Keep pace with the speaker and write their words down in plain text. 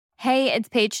Hey, it's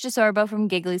Paige DeSorbo from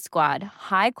Giggly Squad.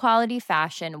 High quality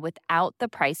fashion without the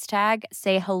price tag.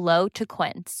 Say hello to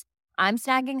Quince. I'm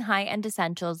snagging high-end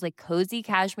essentials like cozy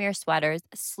cashmere sweaters,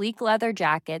 sleek leather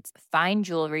jackets, fine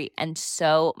jewelry, and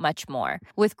so much more.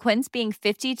 With Quince being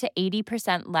 50 to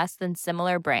 80% less than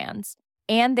similar brands.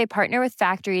 And they partner with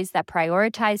factories that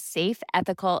prioritize safe,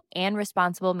 ethical, and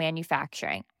responsible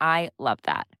manufacturing. I love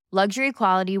that. Luxury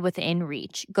quality within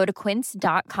reach. Go to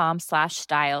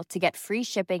quince.com/style to get free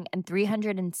shipping and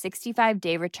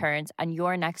 365-day returns on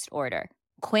your next order.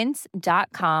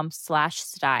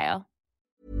 Quince.com/style.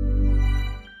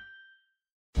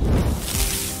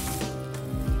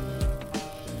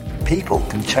 People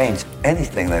can change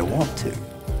anything they want to.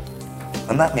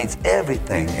 And that means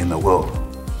everything in the world.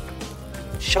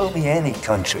 Show me any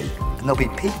country, and there'll be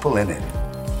people in it.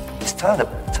 It's time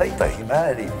to take the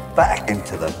humanity back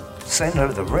into the center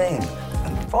of the ring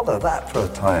and follow that for a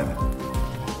time.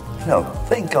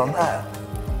 Think on that.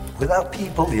 Without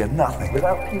people, you're nothing.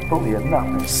 Without people, you're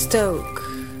nothing. Stoke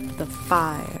the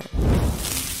fire.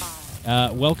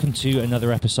 Welcome to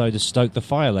another episode of Stoke the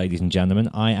Fire, ladies and gentlemen.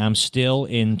 I am still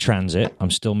in transit. I'm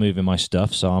still moving my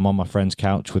stuff, so I'm on my friend's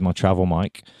couch with my travel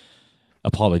mic.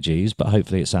 Apologies, but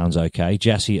hopefully it sounds okay.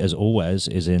 Jesse, as always,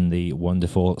 is in the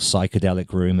wonderful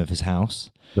psychedelic room of his house.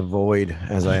 The void,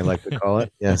 as I like to call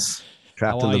it. Yes.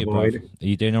 Trapped in the void. Bro? Are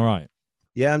you doing all right?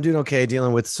 Yeah, I'm doing okay.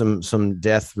 Dealing with some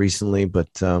death recently, but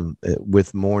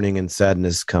with mourning and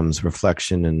sadness comes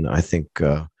reflection, and I think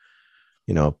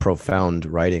profound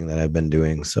writing that I've been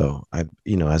doing. So I,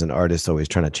 as an artist, always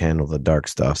trying to channel the dark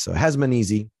stuff. So it hasn't been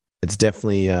easy. It's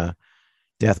definitely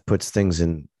death puts things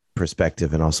in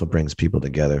perspective and also brings people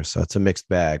together. So it's a mixed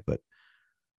bag, but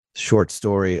short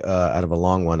story out of a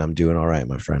long one. I'm doing all right,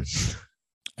 my friend.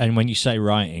 And when you say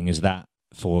writing, is that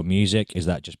for music? Is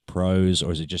that just prose,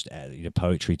 or is it just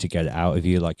poetry to get it out of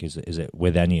you? Like, is it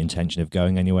with any intention of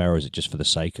going anywhere, or is it just for the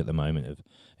sake at the moment of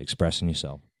expressing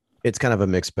yourself? It's kind of a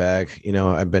mixed bag.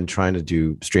 I've been trying to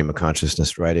do stream of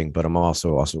consciousness writing, but I'm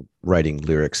also writing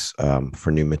lyrics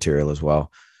for new material as well.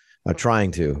 I'm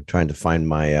trying to find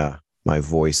my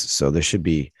voice. So there should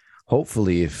be,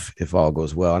 hopefully, if all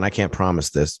goes well, and I can't promise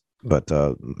this, but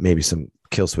maybe some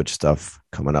Killswitch stuff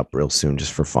coming up real soon,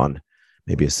 just for fun.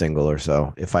 Maybe a single or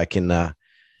so. If I can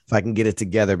get it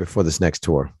together before this next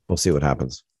tour, we'll see what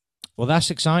happens. Well, that's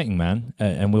exciting, man.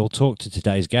 And we'll talk to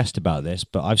today's guest about this,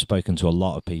 but I've spoken to a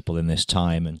lot of people in this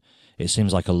time, and it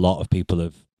seems like a lot of people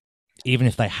have, even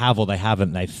if they have or they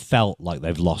haven't, they've felt like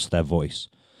they've lost their voice.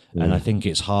 And I think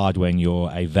it's hard when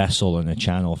you're a vessel and a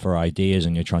channel for ideas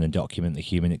and you're trying to document the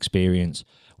human experience.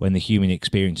 When the human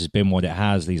experience has been what it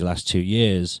has these last 2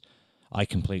 years, I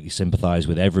completely sympathize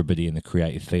with everybody in the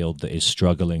creative field that is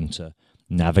struggling to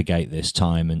navigate this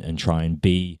time and try and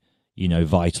be,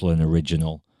 vital and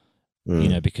original.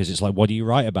 Because it's like, what do you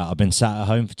write about? I've been sat at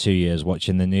home for 2 years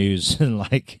watching the news and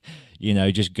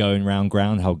just going around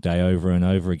Groundhog Day over and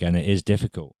over again. It is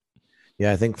difficult.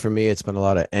 Yeah, I think for me, it's been a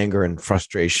lot of anger and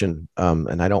frustration,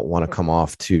 and I don't want to come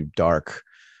off too dark,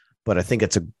 but I think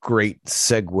it's a great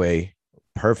segue,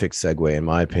 perfect segue, in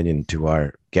my opinion, to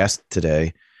our guest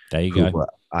today. There you go.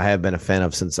 I have been a fan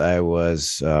of since I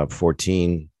was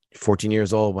 14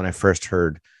 years old when I first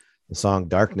heard the song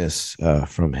Darkness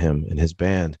from him and his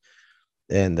band.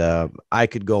 And I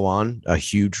could go on a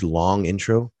huge, long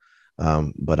intro,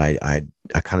 but I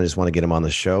kind of just want to get him on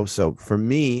the show. So for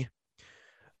me,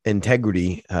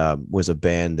 Integrity was a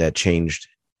band that changed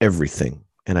everything.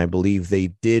 And I believe they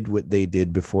did what they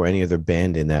did before any other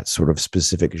band in that sort of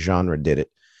specific genre did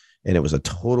it. And it was a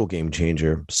total game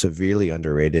changer, severely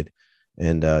underrated.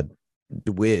 And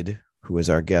Dwid, who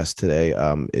is our guest today,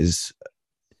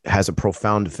 has a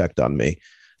profound effect on me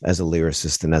as a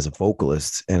lyricist and as a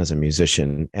vocalist and as a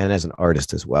musician and as an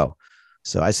artist as well.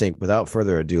 So I think without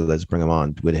further ado, let's bring him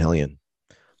on. Dwid Hellion,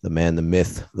 the man, the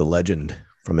myth, the legend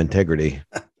from Integrity.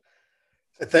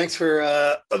 Thanks for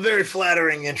a very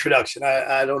flattering introduction.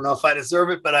 I don't know if I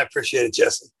deserve it, but I appreciate it,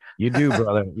 Jesse. You do,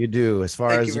 brother. You do. As far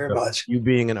Thank as you very much. You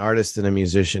being an artist and a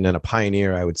musician and a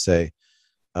pioneer, I would say,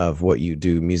 of what you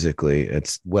do musically,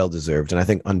 it's well deserved, and I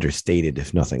think understated,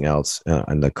 if nothing else,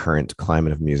 in the current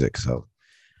climate of music. So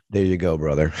there you go,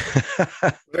 brother.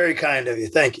 Very kind of you.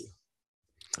 Thank you.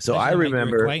 So I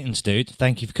remember acquaintance, dude.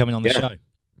 Thank you for coming on the show.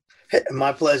 Hey,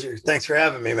 my pleasure. Thanks for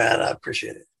having me, man. I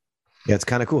appreciate it. Yeah, it's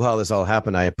kind of cool how this all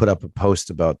happened. I put up a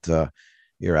post about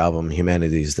your album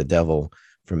 "Humanity is the Devil"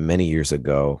 from many years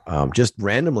ago. Just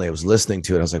randomly, I was listening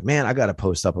to it. I was like, man, I got to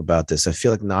post up about this. I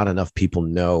feel like not enough people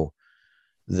know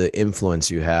the influence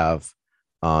you have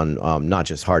on not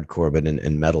just hardcore, but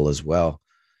in metal as well.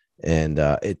 And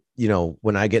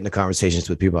when I get into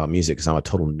conversations with people about music, because I'm a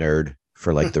total nerd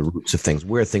for like the roots of things,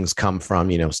 where things come from,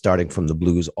 you know, starting from the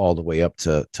blues all the way up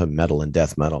to metal and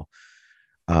death metal.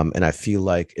 And I feel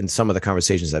like in some of the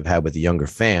conversations I've had with the younger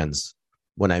fans,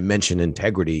 when I mention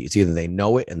integrity, it's either they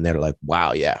know it and they're like,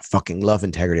 wow, yeah, fucking love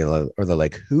integrity. Or they're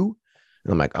like, who?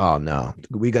 And I'm like, oh no,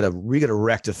 we gotta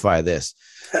rectify this.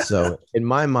 So in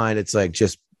my mind, it's like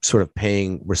just sort of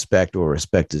paying respect where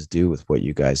respect is due with what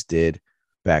you guys did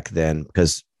back then,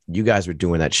 because you guys were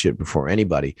doing that shit before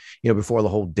anybody, you know, before the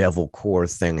whole devil core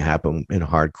thing happened in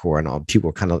hardcore and all. People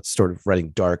were kind of sort of writing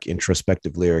dark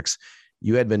introspective lyrics.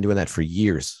 You had been doing that for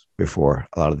years before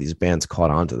a lot of these bands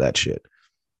caught on to that shit.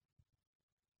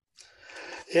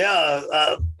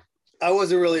 Yeah, I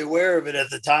wasn't really aware of it at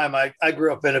the time. I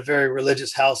grew up in a very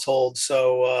religious household,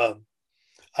 so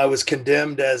I was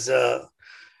condemned as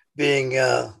being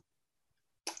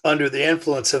under the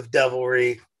influence of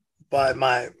devilry by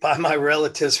my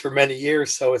relatives for many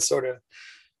years. So it sort of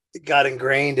got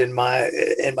ingrained in my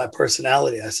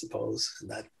personality, I suppose.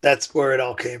 And that's where it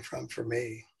all came from for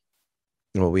me.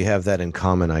 Well, we have that in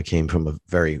common. I came from a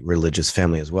very religious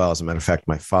family as well. As a matter of fact,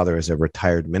 my father is a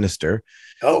retired minister.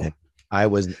 Oh, I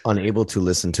was unable to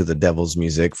listen to the devil's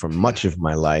music for much of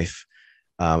my life.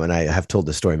 And I have told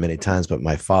the story many times, but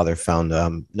my father found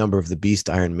Number of the Beast,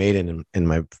 Iron Maiden in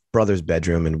my brother's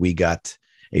bedroom. And we got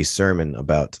a sermon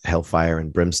about hellfire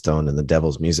and brimstone and the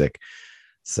devil's music.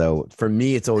 So for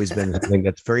me, it's always been something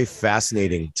that's very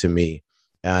fascinating to me.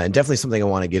 And definitely something I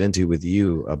want to get into with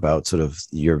you about sort of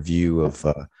your view of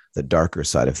the darker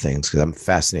side of things, because I'm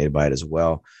fascinated by it as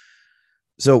well.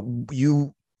 So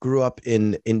you grew up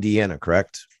in Indiana,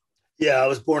 correct? Yeah, I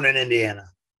was born in Indiana.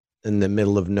 In the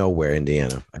middle of nowhere,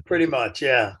 Indiana. Pretty much,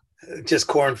 yeah. Just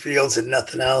cornfields and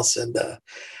nothing else. And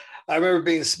I remember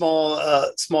being a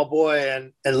small boy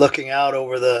and looking out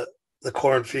over the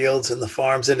cornfields and the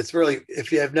farms. And it's really,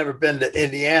 if you have never been to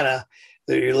Indiana,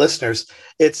 your listeners,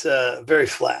 it's very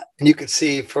flat. And you could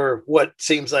see for what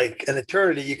seems like an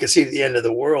eternity, you can see the end of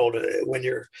the world when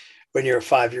you're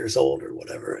 5 years old or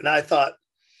whatever. And I thought,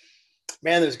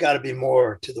 man, there's got to be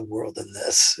more to the world than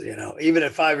this. You know, even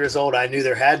at 5 years old, I knew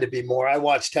there had to be more. I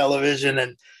watched television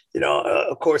and,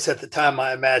 of course, at the time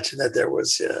I imagined that there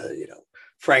was,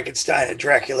 Frankenstein and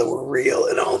Dracula were real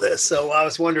and all this. So I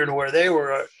was wondering where they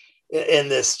were in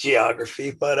this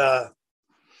geography, but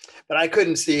I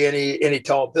couldn't see any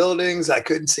tall buildings. I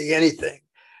couldn't see anything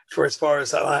for as far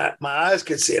as my eyes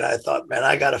could see. And I thought, man,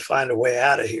 I got to find a way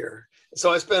out of here.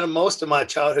 So I spent most of my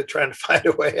childhood trying to find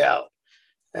a way out.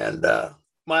 And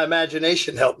my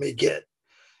imagination helped me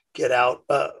get out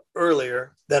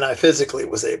earlier than I physically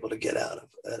was able to get out of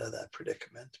that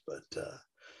predicament.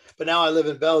 But now I live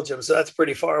in Belgium, so that's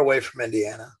pretty far away from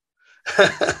Indiana.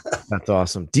 That's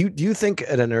awesome. Do you think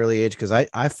at an early age, because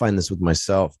I find this with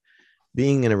myself,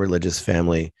 being in a religious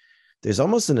family, there's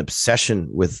almost an obsession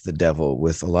with the devil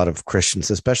with a lot of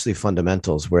Christians, especially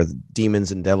fundamentals, where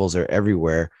demons and devils are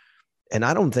everywhere. And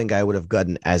I don't think I would have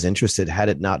gotten as interested had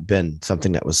it not been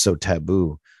something that was so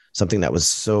taboo, something that was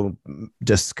so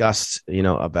discussed,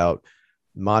 about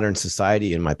modern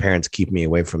society. And my parents keep me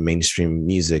away from mainstream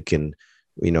music and,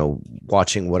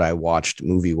 watching what I watched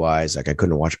movie wise. Like I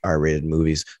couldn't watch R-rated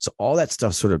movies. So all that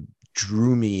stuff sort of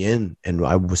drew me in. And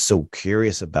I was so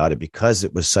curious about it because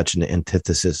it was such an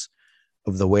antithesis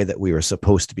of the way that we were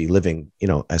supposed to be living,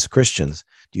 as Christians.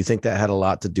 Do you think that had a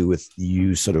lot to do with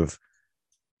you sort of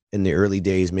in the early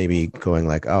days, maybe going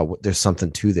like, oh, there's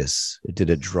something to this? Did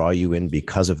it draw you in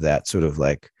because of that sort of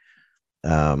like,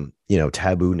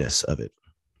 taboo-ness of it?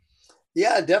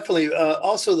 Yeah, definitely.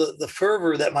 Also the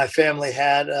fervor that my family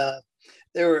had,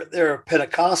 they're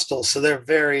Pentecostal, so they're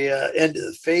very into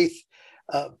the faith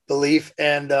belief.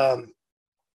 And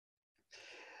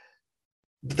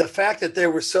the fact that they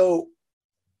were so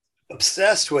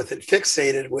obsessed with it,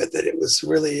 fixated with it, it was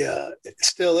really, it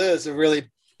still is a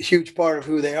really huge part of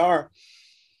who they are.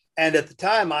 And at the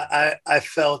time I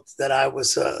felt that I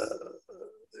was a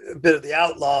bit of the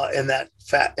outlaw in that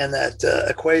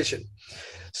equation.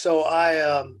 So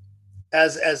I,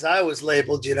 as I was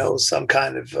labeled, some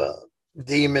kind of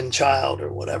demon child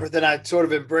or whatever, then I sort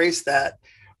of embraced that.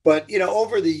 But,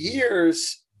 over the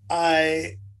years,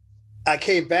 I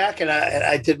came back and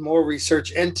I did more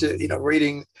research into,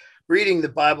 reading the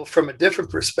Bible from a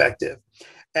different perspective.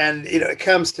 And, it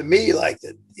comes to me like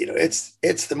that,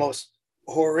 it's the most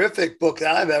horrific book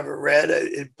that I've ever read.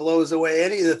 It blows away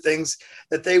any of the things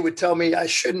that they would tell me I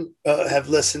shouldn't have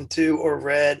listened to or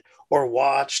read or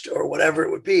watched or whatever it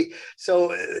would be.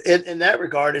 So in that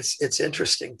regard, it's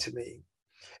interesting to me.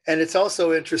 And it's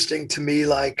also interesting to me,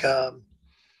 like,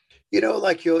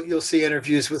 like you'll see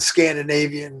interviews with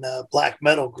Scandinavian black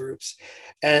metal groups.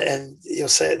 and they'll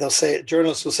say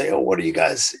journalists will say, "Oh, what are you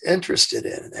guys interested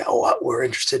in?" And they, "Oh, we're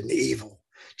interested in evil,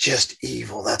 just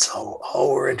evil. That's all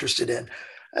we're interested in."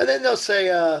 And then they'll say,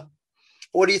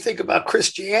 "What do you think about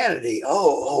Christianity?"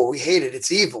 Oh, we hate it.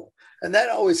 It's evil. And that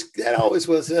always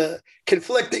was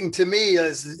conflicting to me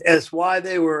as why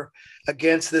they were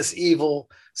against this evil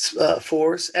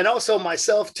force, and also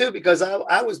myself too, because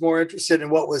I was more interested in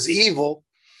what was evil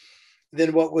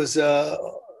than what was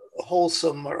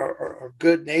wholesome or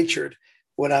good natured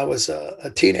when I was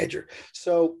a teenager.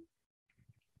 So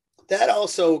that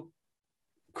also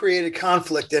created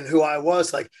conflict in who I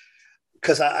was, like,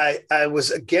 because I was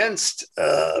against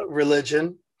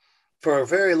religion for a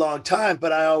very long time,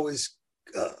 but I always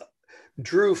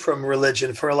drew from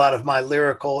religion for a lot of my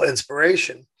lyrical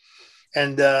inspiration.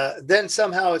 And then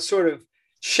somehow it sort of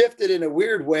shifted in a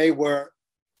weird way where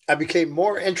I became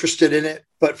more interested in it,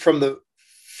 but from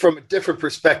a different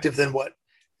perspective than what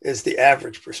is the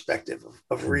average perspective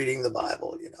of reading the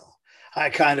Bible. I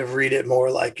kind of read it more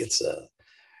like it's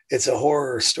a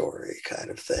horror story kind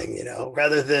of thing,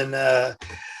 rather than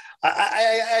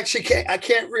I actually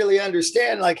can't really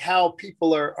understand like how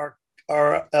people are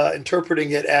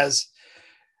interpreting it as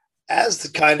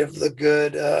the kind of the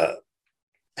good,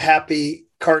 happy,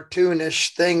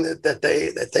 cartoonish thing that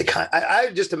they kind. I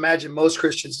just imagine most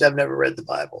Christians have never read the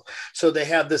Bible, so they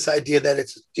have this idea that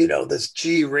it's this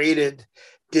G-rated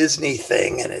Disney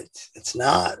thing, and it's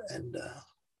not. And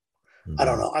I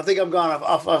don't know. I think I'm gone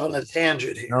off on a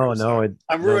tangent here.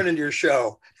 I'm ruining your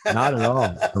show. Not at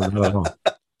all. Not at all.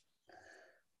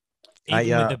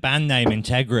 Even with the band name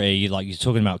Integrity, like you're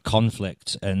talking about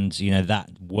conflict, and that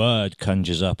word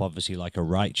conjures up obviously like a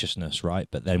righteousness, right?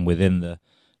 But then within the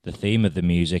theme of the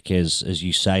music is, as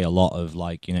you say, a lot of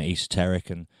like esoteric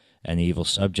and evil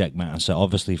subject matter. So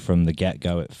obviously from the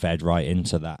get-go, it fed right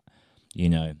into that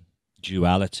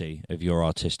duality of your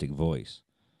artistic voice.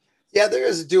 Yeah, there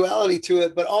is a duality to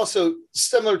it, but also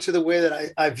similar to the way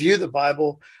that I view the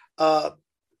Bible. To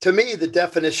me, the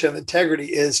definition of integrity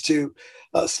is to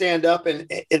stand up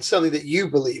in something that you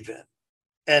believe in.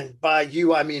 And by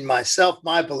you, I mean myself,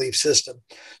 my belief system.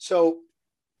 So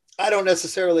I don't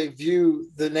necessarily view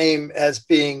the name as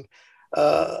being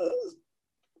a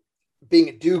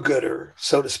do-gooder,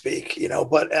 so to speak,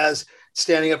 but as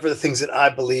standing up for the things that I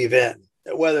believe in.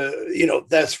 Whether,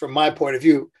 that's from my point of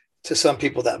view. To some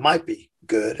people that might be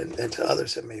good, and to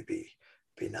others it may be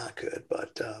not good.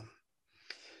 But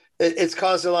it's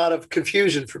caused a lot of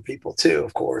confusion for people too,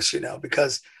 of course,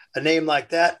 because a name like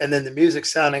that and then the music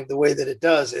sounding the way that it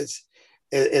does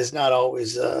is not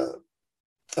always a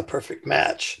perfect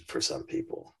match for some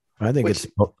people. I think it's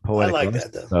poetic. I like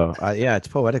license, that though. Yeah, it's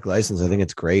poetic license. I think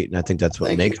it's great, and I think that's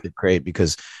what makes it great,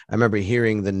 because I remember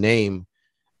hearing the name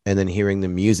and then hearing the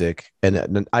music,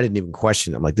 and I didn't even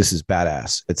question it. I'm like, this is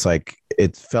badass. It's like,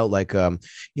 it felt like,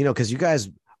 because you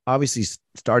guys obviously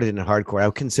started in hardcore. I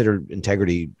would consider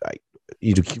Integrity,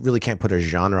 you really can't put a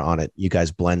genre on it. You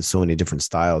guys blend so many different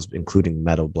styles, including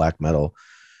metal, black metal,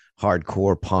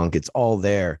 hardcore, punk. It's all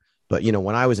there. But,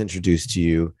 when I was introduced to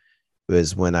you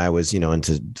was when I was,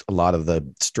 into a lot of the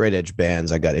straight edge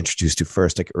bands I got introduced to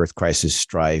first, like Earth Crisis,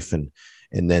 Strife, and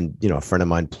then, a friend of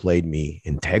mine played me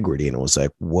Integrity, and it was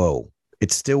like, whoa,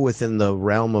 it's still within the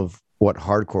realm of what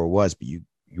hardcore was, but you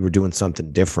were doing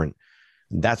something different.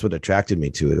 And that's what attracted me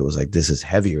to it. It was like, this is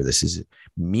heavier. This is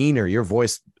meaner. Your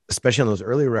voice, especially on those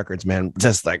earlier records, man,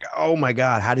 just like, oh my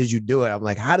God, how did you do it? I'm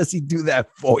like, how does he do that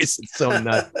voice? It's so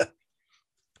nuts.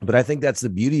 But I think that's the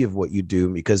beauty of what you do,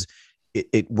 because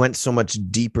it went so much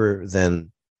deeper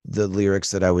than the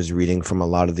lyrics that I was reading from a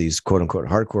lot of these quote unquote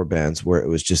hardcore bands, where it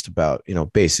was just about,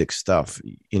 basic stuff,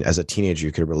 as a teenager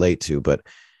you could relate to. But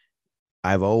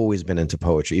I've always been into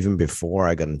poetry. Even before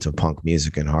I got into punk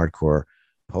music and hardcore,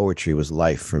 poetry was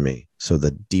life for me. So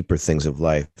the deeper things of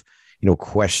life,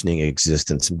 questioning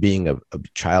existence, and being a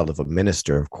child of a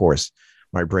minister, of course,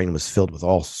 my brain was filled with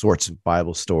all sorts of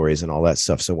Bible stories and all that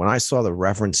stuff. So when I saw the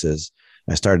references,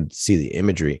 I started to see the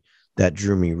imagery that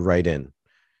drew me right in.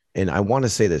 And I want to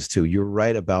say this too. You're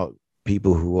right about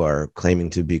people who are claiming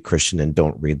to be Christian and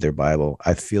don't read their Bible.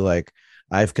 I feel like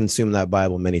I've consumed that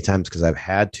Bible many times because I've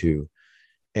had to.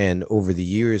 And over the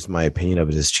years, my opinion of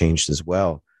it has changed as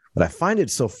well. But I find it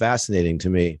so fascinating to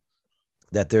me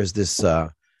that there's this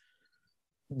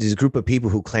group of people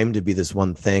who claim to be this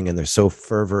one thing, and they're so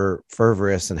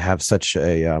fervorous and have such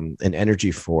an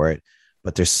energy for it,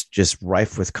 but they're just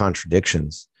rife with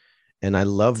contradictions. And I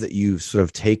love that you've sort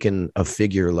of taken a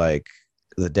figure like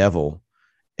the devil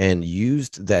and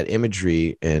used that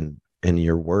imagery and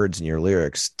your words and your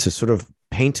lyrics to sort of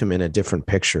paint him in a different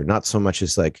picture. Not so much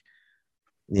as like,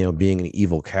 being an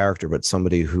evil character, but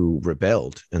somebody who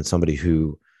rebelled and somebody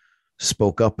who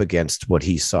spoke up against what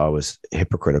he saw was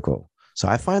hypocritical. So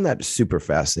I find that super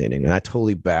fascinating. And I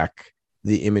totally back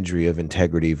the imagery of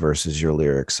integrity versus your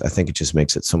lyrics. I think it just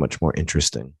makes it so much more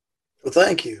interesting. Well,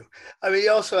 thank you. I mean,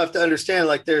 you also have to understand,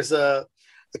 like, there's the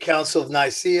Council of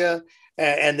Nicaea,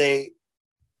 and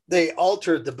they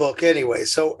altered the book anyway.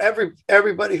 So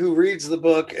everybody who reads the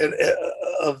book and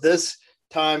of this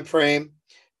time frame,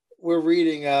 we're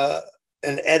reading an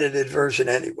edited version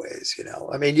anyways.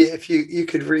 I mean, if you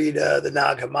could read the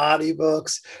Nag Hammadi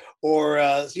books,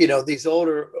 or these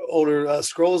older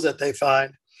scrolls that they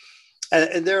find,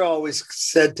 and they're always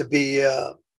said to be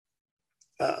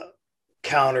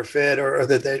counterfeit, or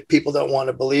that people don't want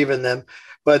to believe in them,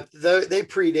 but they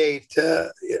predate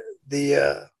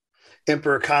the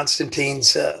Emperor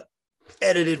Constantine's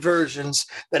edited versions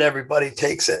that everybody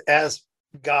takes it as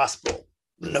gospel.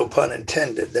 No pun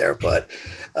intended there, but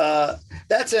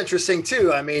that's interesting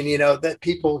too. I mean, that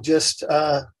people just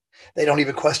they don't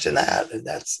even question that, and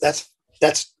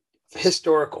that's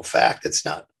historical fact. It's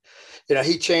not,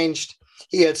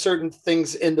 he had certain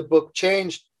things in the book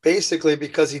changed basically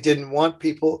because he didn't want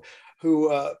people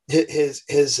who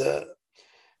his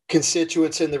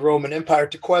constituents in the Roman Empire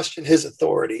to question his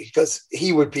authority, because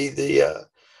he would be the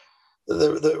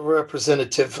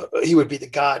representative. He would be the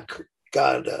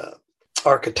God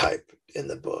archetype in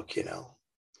the book,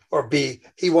 or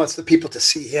he wants the people to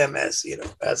see him as,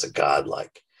 as a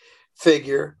godlike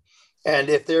figure. And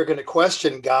if they're going to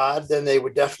question God, then they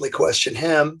would definitely question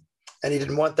him. And he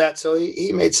didn't want that. So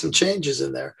he made some changes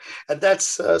in there. And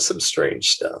that's some strange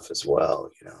stuff as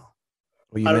well,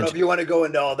 Well, I don't know if you want to go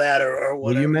into all that or whatever.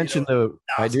 Well, you mentioned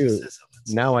I do.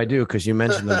 Now I do, because you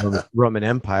mentioned the Roman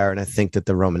Empire. And I think that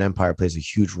the Roman Empire plays a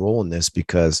huge role in this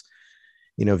because,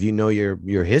 if you know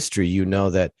your history, you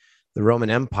know that the Roman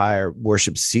Empire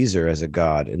worshipped Caesar as a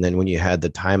god. And then when you had the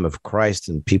time of Christ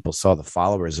and people saw the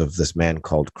followers of this man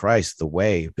called Christ, the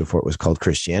way, before it was called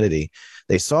Christianity,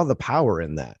 they saw the power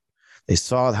in that. They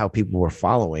saw how people were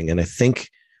following. And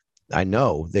I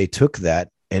know they took that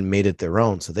and made it their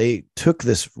own. So they took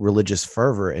this religious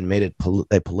fervor and made it,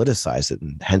 they politicized it,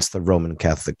 and hence the Roman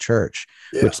Catholic Church,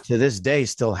 which to this day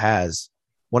still has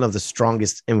one of the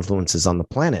strongest influences on the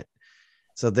planet.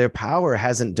 So their power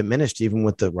hasn't diminished even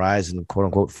with the rise and quote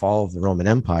unquote fall of the Roman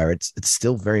Empire. It's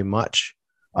still very much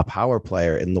a power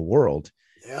player in the world.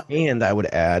 Yeah. And I would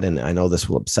add, and I know this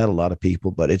will upset a lot of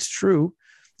people, but it's true.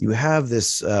 You have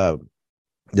this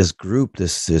group,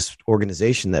 this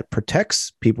organization that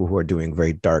protects people who are doing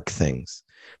very dark things.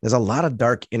 There's a lot of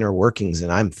dark inner workings,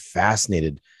 and I'm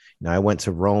fascinated. I went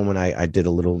to Rome and I did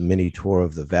a little mini tour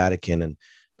of the Vatican, and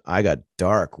I got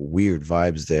dark, weird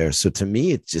vibes there. So to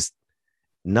me, it's just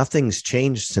nothing's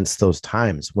changed since those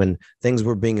times when things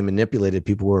were being manipulated.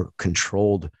 People were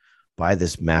controlled by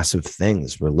this massive thing,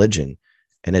 this religion,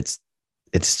 and it's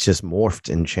just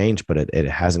morphed and changed, but it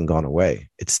hasn't gone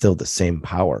away. It's still the same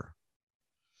power.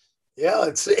 Yeah,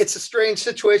 it's a strange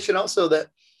situation also that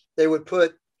they would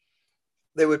put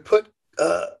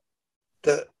the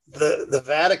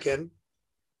Vatican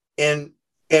in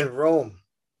Rome,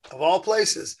 of all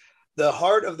places, the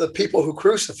heart of the people who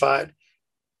crucified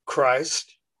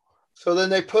Christ. So then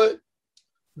they put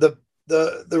the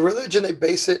religion, they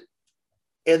base it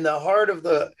in the heart of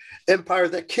the empire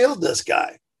that killed this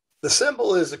guy. The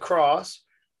symbol is the cross,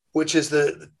 which is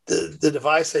the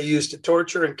device they used to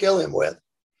torture and kill him with.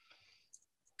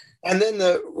 And then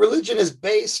the religion is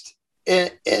based in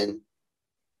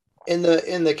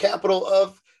the capital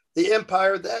of the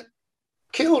empire that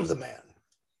killed the man.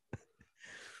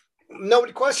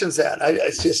 Nobody questions that.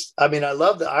 I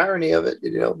love the irony of it,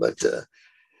 but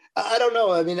I don't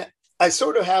know. I mean, I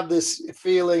sort of have this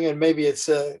feeling, and maybe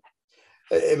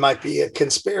it might be a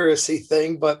conspiracy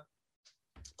thing, but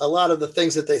a lot of the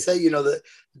things that they say, the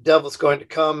devil's going to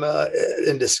come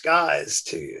in disguise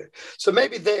to you. So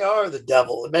maybe they are the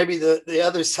devil, and maybe the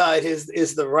other side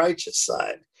is the righteous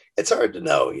side. It's hard to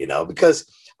know, because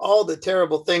all the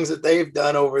terrible things that they've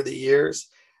done over the years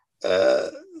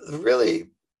really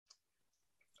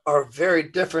are very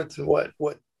different than what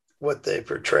they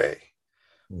portray.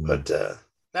 Mm. But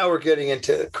now we're getting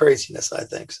into craziness, I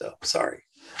think. So sorry.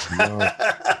 No,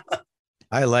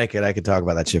 I like it. I could talk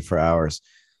about that shit for hours.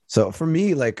 So for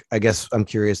me, I guess I'm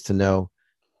curious to know,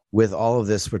 with all of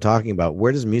this we're talking about,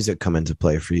 where does music come into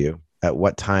play for you? At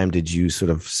what time did you sort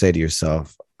of say to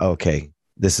yourself, okay,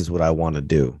 this is what I want to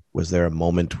do? Was there a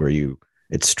moment where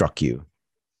it struck you?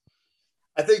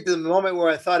 I think the moment where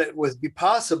I thought it would be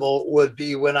possible would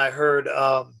be when I heard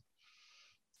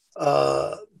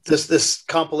this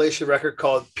compilation record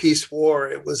called Peace War.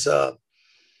 It was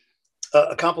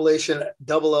a compilation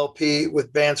double LP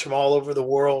with bands from all over the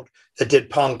world that did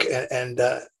punk and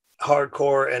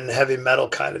hardcore and heavy metal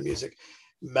kind of music,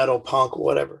 metal, punk,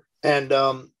 whatever. And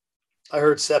I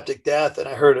heard Septic Death, and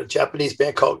I heard a Japanese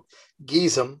band called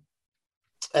Gizem.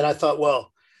 And I thought,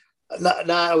 well, now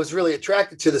I was really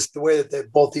attracted to this, the way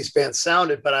that both these bands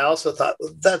sounded, but I also thought,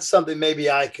 well, that's something maybe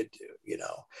I could do, you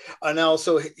know. And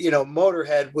also, you know,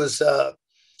 Motorhead was a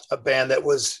band that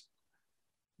was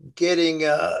getting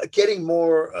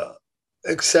more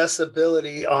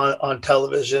accessibility on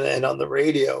television and on the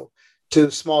radio to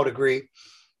a small degree.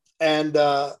 And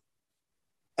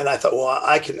I thought, well,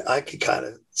 I can kind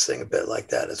of sing a bit like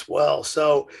that as well.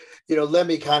 So, you know,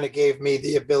 Lemmy kind of gave me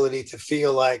the ability to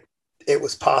feel like it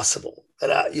was possible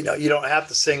that you know, you don't have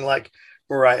to sing like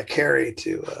Mariah Carey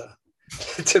to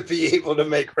be able to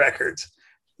make records,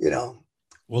 you know.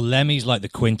 Well, Lemmy's like the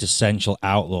quintessential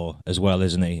outlaw as well,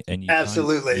 isn't he? And you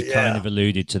absolutely, you kind of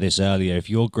alluded to this earlier. If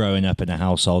you're growing up in a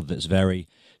household that's very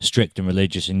strict and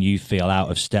religious and you feel out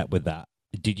of step with that,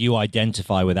 did you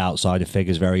identify with outsider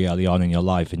figures very early on in your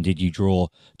life? And did you draw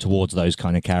towards those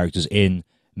kind of characters in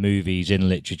movies, in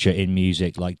literature, in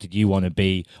music? Like, did you want to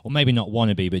be, or maybe not want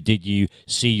to be, but did you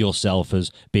see yourself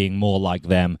as being more like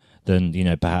them than, you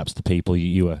know, perhaps the people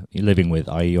you were living with,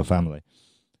 i.e. your family?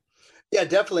 Yeah,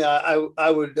 definitely. I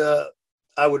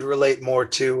would relate more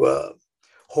to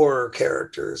horror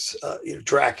characters, you know,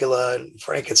 Dracula and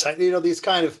Frankenstein. You know, these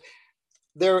kind of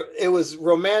it was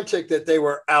romantic that they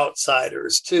were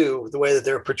outsiders too, the way that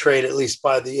they're portrayed, at least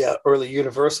by the early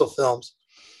Universal films.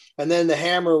 And then the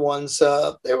Hammer ones,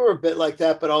 they were a bit like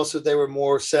that, but also they were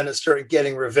more sinister and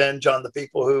getting revenge on the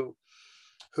people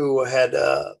who had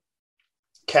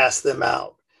cast them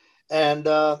out. And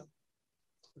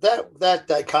that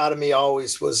dichotomy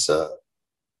always was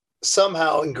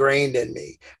somehow ingrained in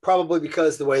me, probably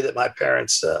because the way that my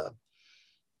parents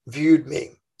viewed me.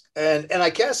 And I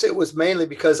guess it was mainly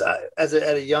because at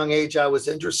a young age, I was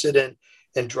interested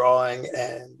in drawing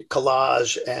and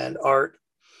collage and art.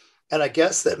 And I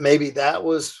guess that maybe that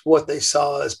was what they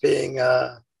saw as being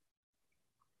a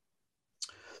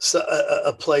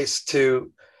place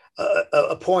to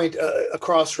a point, a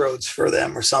crossroads for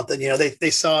them or something. You know, they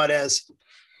saw it as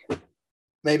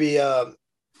maybe I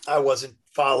wasn't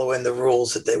following the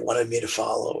rules that they wanted me to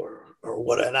follow or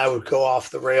what, and I would go off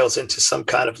the rails into some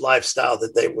kind of lifestyle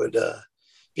that they would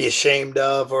be ashamed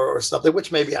of or something,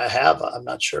 which maybe I have, I'm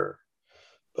not sure.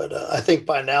 But I think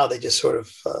by now they just sort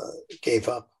of gave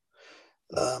up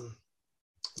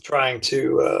trying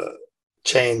to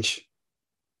change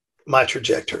my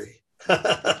trajectory.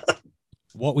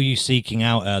 What were you seeking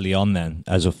out early on then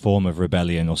as a form of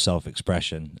rebellion or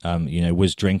self-expression? You know,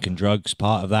 was drink and drugs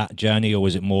part of that journey, or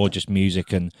was it more just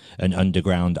music and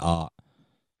underground art?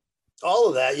 All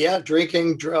of that, yeah.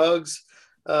 Drinking, drugs,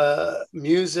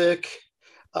 music.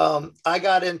 I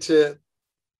got into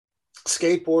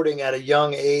skateboarding at a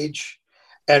young age,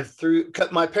 and through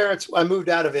my parents, I moved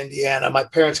out of Indiana. My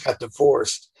parents got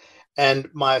divorced, and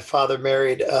my father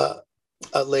married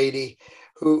a lady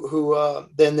who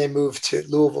then they moved to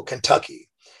Louisville, Kentucky.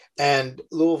 And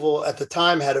Louisville at the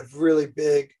time had a really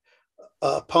big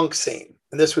punk scene.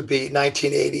 And this would be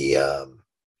 1980,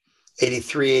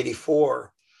 83,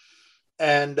 84.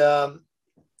 And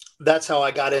that's how I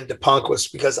got into punk, was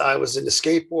because I was into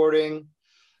skateboarding.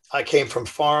 I came from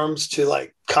farms to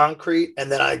like concrete,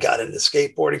 and then I got into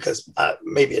skateboarding because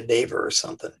maybe a neighbor or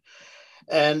something.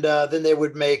 And then they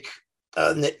would make,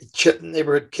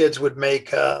 neighborhood kids would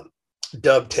make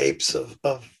dub tapes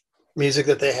of music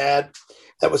that they had.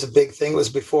 That was a big thing. It was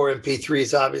before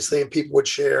MP3s, obviously, and people would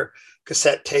share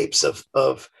cassette tapes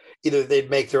of either they'd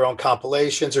make their own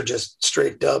compilations or just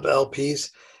straight dub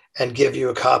LPs and give you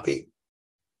a copy.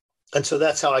 And so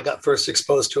that's how I got first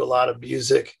exposed to a lot of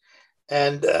music.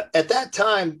 And at that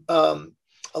time, a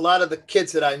lot of the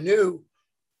kids that I knew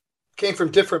came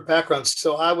from different backgrounds.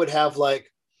 So I would have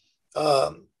like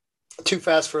Too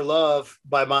Fast for Love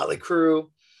by Motley Crue,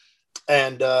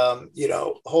 and you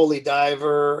know, Holy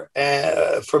Diver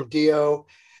from Dio,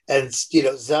 and you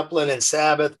know, Zeppelin and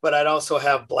Sabbath. But I'd also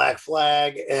have Black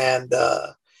Flag and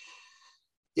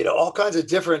you know, all kinds of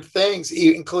different things,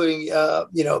 including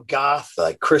you know, goth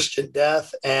like Christian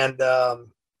Death, and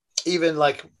even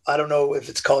like, I don't know if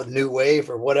it's called New Wave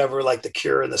or whatever, like The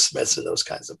Cure and the Smiths and those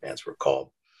kinds of bands were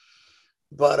called.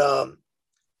 But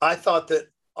I thought that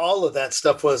all of that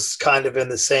stuff was kind of in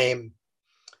the same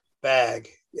bag.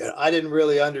 You know, I didn't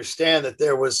really understand that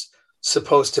there was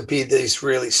supposed to be these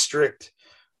really strict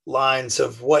lines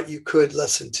of what you could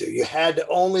listen to. You had to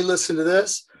only listen to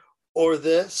this or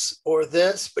this or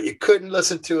this, but you couldn't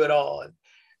listen to it all.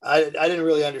 I didn't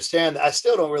really understand that. I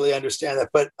still don't really understand that,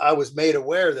 but I was made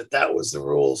aware that that was the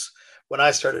rules when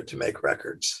I started to make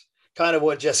records. Kind of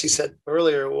what Jesse said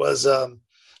earlier was,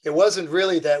 it wasn't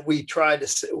really that we tried to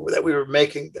say, that we were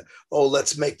making, oh,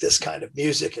 let's make this kind of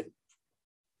music and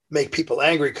make people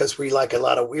angry because we like a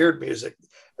lot of weird music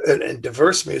and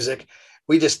diverse music.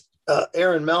 We just,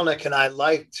 Aaron Melnick and I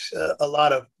liked a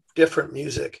lot of different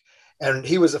music. And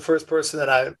he was the first person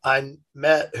that I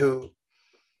met who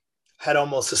had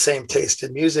almost the same taste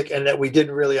in music, and that we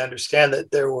didn't really understand that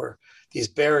there were these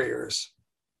barriers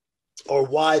or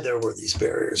why there were these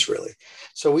barriers really.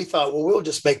 So we thought, well, we'll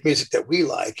just make music that we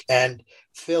like and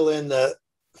fill in the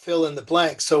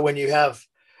blanks. So when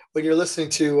you're listening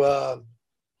to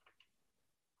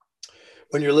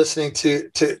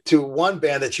one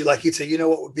band that you like, you'd say, you know,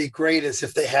 what would be great is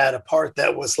if they had a part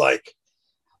that was like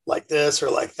this or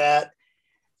like that.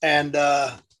 And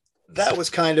that was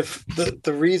kind of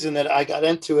the reason that I got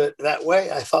into it that way.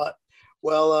 I thought,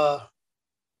 well,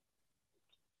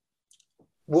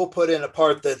 we'll put in a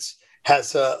part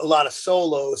has a lot of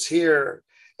solos here,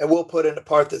 and we'll put in a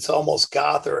part that's almost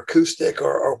goth or acoustic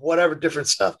or whatever different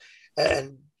stuff.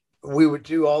 And we would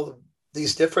do all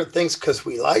these different things because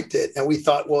we liked it. And we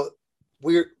thought, well,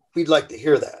 we'd like to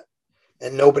hear that.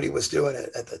 And nobody was doing it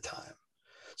at the time.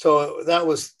 So that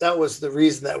was the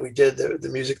reason that we did the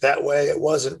music that way. It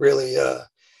wasn't really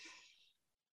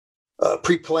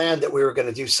pre-planned that we were going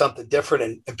to do something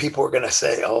different and people were going to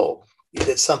say, oh, you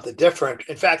did something different.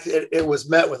 In fact, it was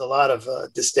met with a lot of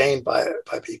disdain by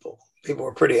people. People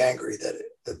were pretty angry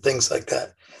that things like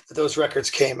that those records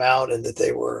came out and that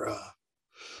they were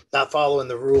not following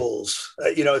the rules.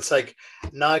 It's like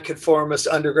non-conformist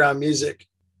underground music,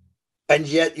 and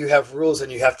yet you have rules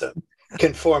and you have to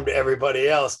conform to everybody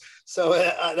else. So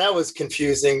that was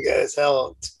confusing as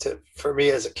hell for me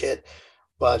as a kid,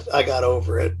 but I got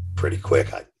over it pretty quick.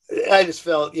 I just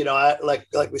felt,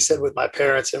 like we said, with my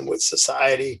parents and with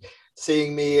society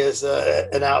seeing me as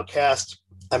an outcast.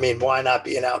 I mean, why not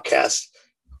be an outcast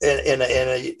in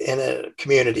a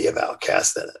community of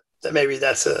outcasts? That maybe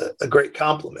that's a great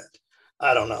compliment.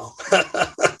 I don't know.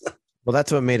 Well,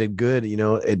 that's what made it good,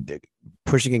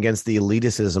 pushing against the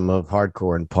elitism of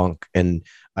hardcore and punk. And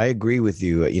I agree with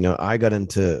you. I got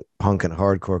into punk and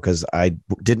hardcore because I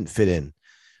didn't fit in.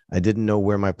 I didn't know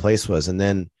where my place was. And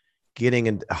then getting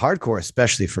into hardcore,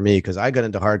 especially for me, because I got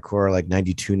into hardcore like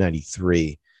 92,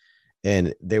 93.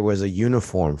 And there was a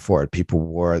uniform for it. People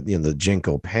wore, the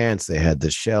Jinko pants. They had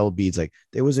the shell beads. Like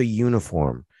there was a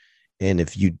uniform. And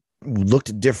if you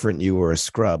looked different, you were a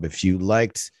scrub. If you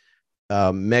liked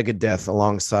Megadeth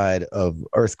alongside of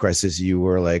Earth Crisis, you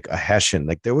were like a Hessian.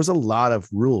 Like there was a lot of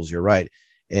rules. You're right.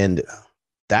 And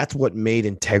that's what made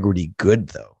Integrity good,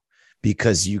 though,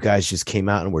 because you guys just came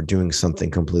out and were doing something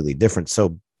completely different.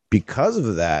 So because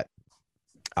of that,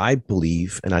 I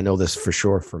believe, and I know this for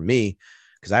sure for me,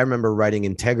 because I remember writing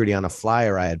Integrity on a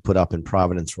flyer I had put up in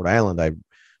Providence, Rhode Island. I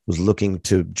was looking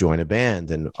to join a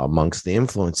band, and amongst the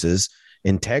influences,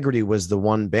 Integrity was the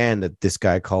one band that this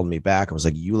guy called me back. I was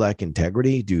like, you like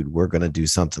Integrity? Dude, we're going to do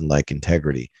something like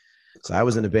Integrity. So I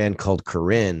was in a band called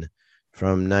Corinne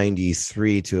from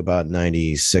 93 to about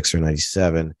 96 or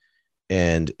 97.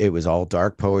 And it was all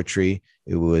dark poetry.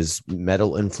 It was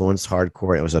metal influenced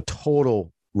hardcore. It was a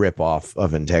total ripoff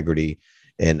of Integrity.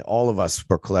 And all of us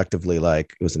were collectively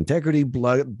like, it was Integrity,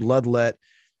 Bloodlet,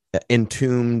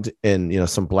 Entombed, and,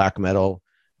 some black metal.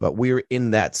 But we were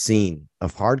in that scene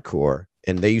of hardcore.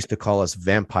 And they used to call us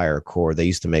vampire core. They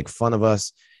used to make fun of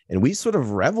us. And we sort of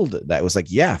reveled at that. It was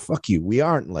like, yeah, fuck you. We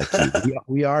aren't like you.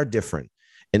 We are different.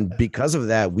 And because of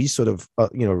that, we sort of,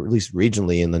 at least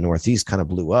regionally in the Northeast, kind of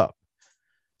blew up.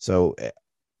 So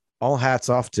all hats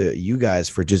off to you guys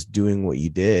for just doing what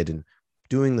you did and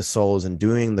doing the solos and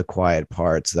doing the quiet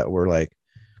parts that were like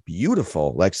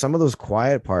beautiful. Like some of those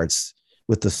quiet parts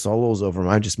with the solos over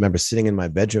them. I just remember sitting in my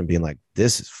bedroom being like,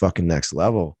 this is fucking next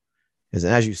level. And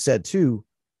as you said, too,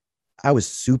 I was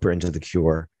super into The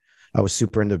Cure. I was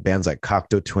super into bands like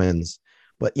Cocteau Twins.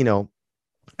 But,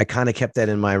 I kind of kept that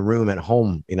in my room at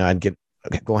home. I'd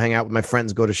go hang out with my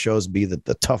friends, go to shows, be the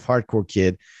tough hardcore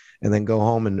kid, and then go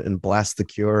home and blast The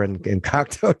Cure and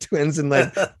Cocteau Twins and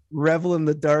like revel in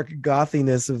the dark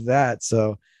gothiness of that.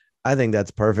 So I think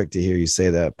that's perfect to hear you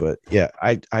say that. But yeah,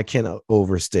 I can't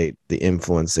overstate the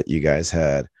influence that you guys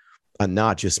had on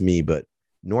not just me, but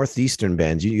Northeastern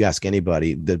bands. You ask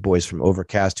anybody, the boys from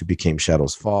Overcast who became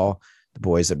Shadows Fall, the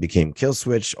boys that became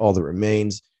Killswitch, All That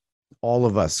Remains, all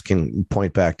of us can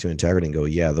point back to Integrity and go,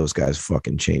 yeah, those guys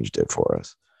fucking changed it for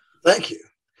us. Thank you.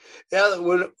 Yeah,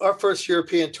 when our first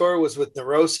European tour was with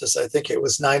Neurosis, I think it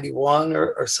was 91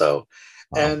 or so.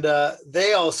 And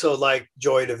they also liked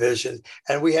Joy Division.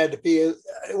 And we had to be, it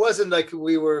wasn't like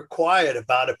we were quiet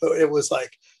about it, but it was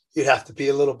like, you'd have to be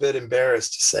a little bit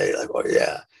embarrassed to say like, oh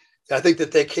yeah. I think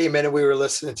that they came in and we were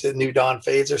listening to New Dawn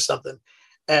Fades or something,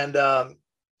 and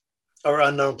or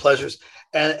Unknown Pleasures.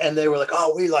 And they were like,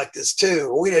 oh, we like this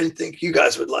too. We didn't think you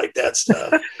guys would like that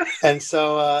stuff. And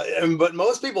so, but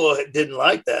most people didn't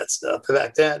like that stuff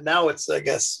back then. Now it's, I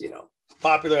guess,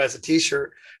 popular as a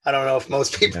t-shirt. I don't know if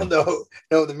most people know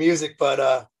the music,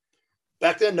 but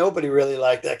back then nobody really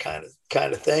liked that kind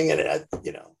of thing. And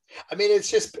I mean,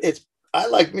 I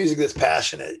like music that's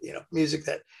passionate, music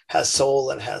that has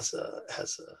soul and has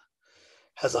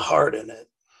a heart in it.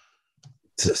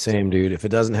 It's the same, dude. If it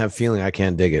doesn't have feeling, I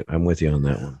can't dig it. I'm with you on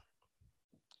that one.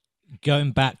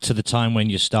 Going back to the time when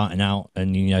you're starting out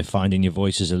and, finding your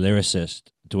voice as a lyricist,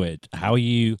 Dwid, how are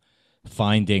you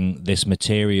finding this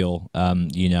material, on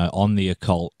the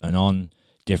occult and on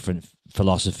different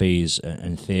philosophies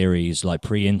and theories like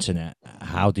pre-internet?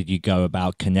 How did you go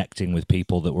about connecting with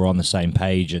people that were on the same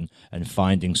page and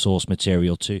finding source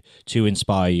material to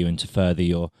inspire you and to further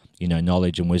your,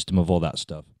 knowledge and wisdom of all that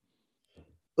stuff?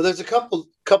 Well, there's a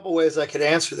couple ways I could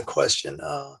answer the question.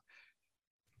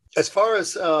 As far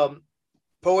as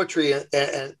poetry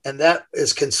and that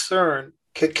is concerned,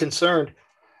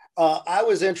 I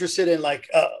was interested in like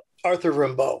Arthur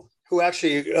Rimbaud, who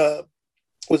actually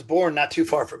was born not too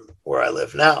far from where I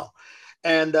live now,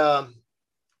 and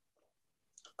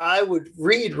I would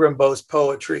read Rimbaud's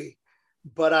poetry,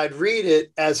 but I'd read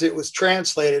it as it was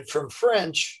translated from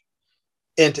French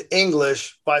into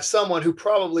English by someone who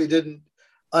probably didn't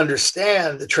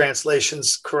understand the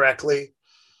translations correctly.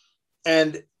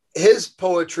 And his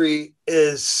poetry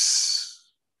is,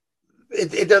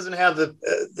 it doesn't have the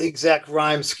exact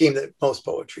rhyme scheme that most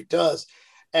poetry does.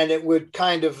 And it would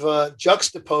kind of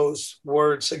juxtapose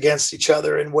words against each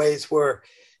other in ways where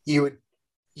you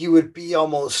would be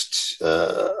almost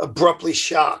abruptly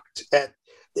shocked at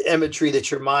the imagery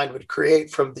that your mind would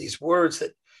create from these words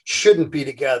that shouldn't be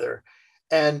together.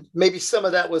 And maybe some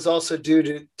of that was also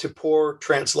due to poor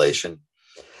translation.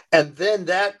 And then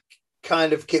that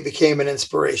kind of became an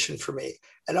inspiration for me.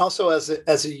 And also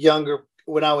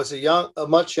when I was a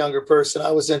much younger person,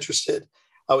 I was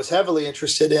heavily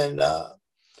interested in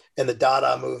the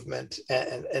Dada movement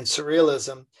and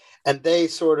surrealism. And they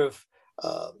sort of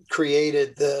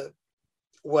created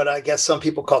what I guess some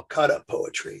people call cut-up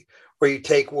poetry, where you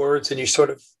take words and you sort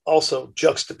of also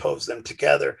juxtapose them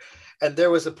together. And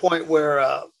there was a point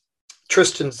where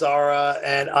Tristan Tzara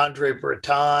and Andre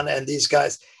Breton and these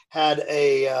guys had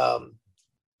an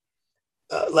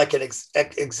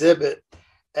exhibit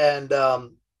and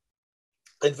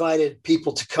invited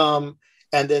people to come,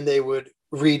 and then they would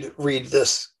read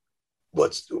this,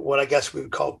 what I guess we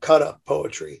would call cut-up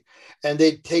poetry. And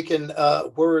they'd taken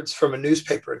words from a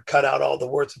newspaper and cut out all the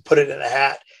words and put it in a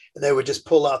hat, and they would just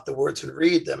pull out the words and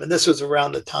read them. And this was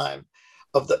around the time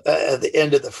of at the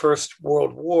end of the First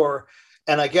World War.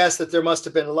 And I guess that there must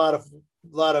have been a lot of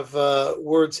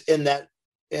words in that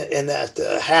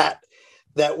hat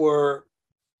that were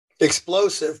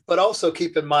explosive, but also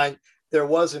keep in mind, there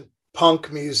wasn't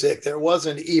punk music. There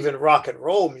wasn't even rock and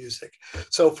roll music.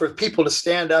 So for people to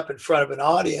stand up in front of an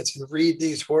audience and read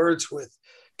these words with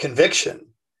conviction,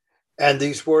 and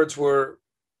these words were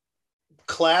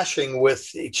clashing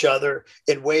with each other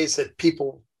in ways that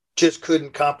people just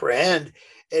couldn't comprehend,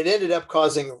 it ended up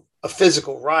causing a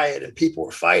physical riot and people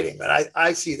were fighting. And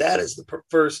I see that as the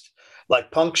first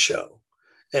like punk show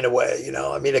in a way,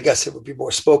 I mean, I guess it would be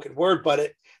more spoken word,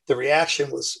 but the reaction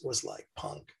was like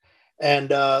punk. And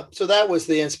so that was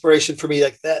the inspiration for me,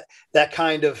 like that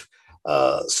kind of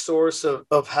source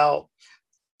of how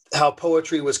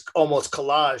poetry was almost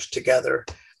collaged together.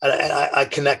 And I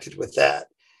connected with that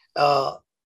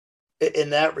in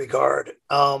that regard.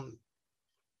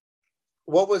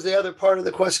 What was the other part of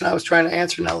the question I was trying to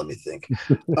answer? Now, let me think.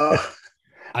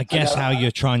 I guess how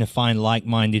you're trying to find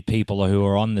like-minded people who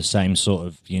are on the same sort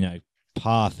of,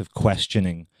 path of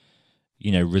questioning,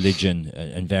 religion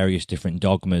and various different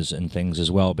dogmas and things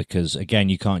as well. Because again,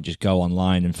 you can't just go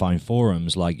online and find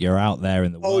forums. Like, you're out there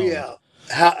in the world. Oh yeah.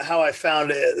 How I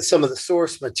found some of the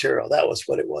source material. That was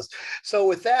what it was. So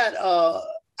with that,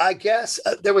 I guess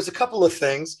there was a couple of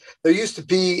things. There used to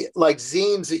be like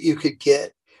zines that you could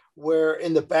get, where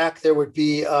in the back there would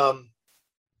be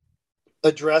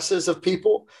addresses of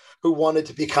people who wanted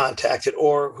to be contacted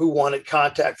or who wanted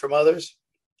contact from others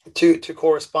to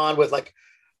correspond with, like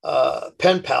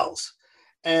pen pals.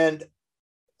 And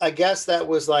I guess that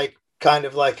was like kind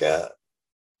of like an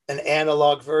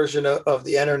analog version of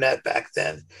the internet back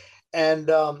then. And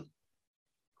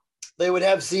They would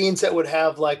have zines that would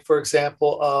have, like, for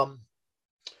example,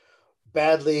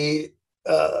 badly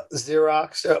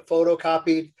Xerox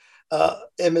photocopied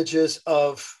images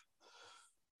of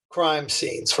crime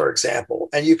scenes, for example.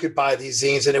 And you could buy these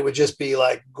zines and it would just be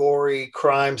like gory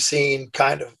crime scene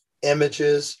kind of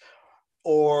images,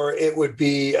 or it would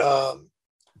be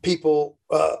people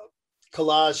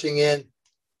collaging in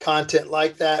content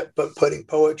like that, but putting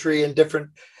poetry and different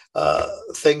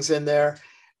things in there.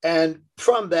 And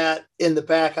from that, in the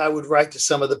back, I would write to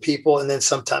some of the people, and then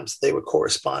sometimes they would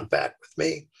correspond back with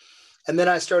me. And then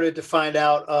I started to find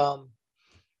out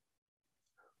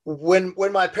when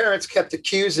my parents kept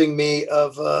accusing me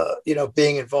of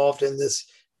being involved in this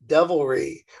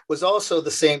devilry, was also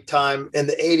the same time in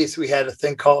the 80s we had a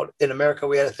thing called, in America,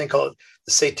 we had a thing called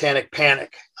the Satanic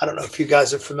Panic. I don't know if you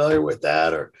guys are familiar with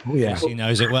that, or He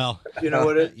knows it well. You know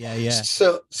what it? Yeah.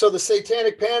 So the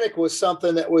Satanic Panic was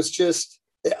something that was just,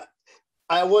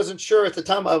 I wasn't sure at the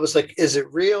time. I was like, is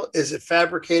it real? Is it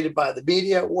fabricated by the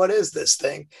media? What is this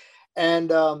thing?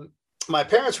 And my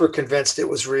parents were convinced it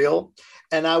was real.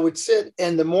 And I would sit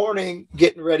in the morning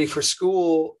getting ready for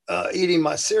school, eating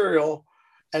my cereal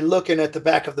and looking at the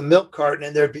back of the milk carton,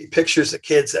 and there'd be pictures of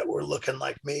kids that were looking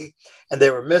like me and they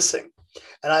were missing.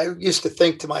 And I used to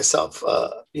think to myself,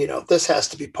 this has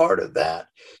to be part of that.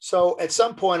 So at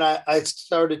some point I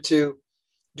started to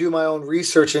do my own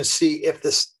research and see if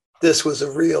this was a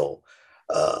real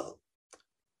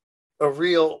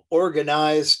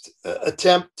organized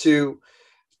attempt to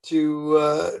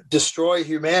destroy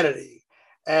humanity.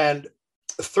 And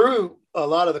through a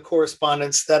lot of the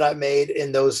correspondence that I made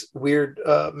in those weird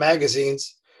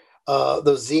magazines,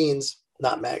 those zines,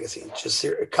 not magazines, just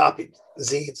copied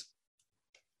zines,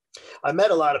 I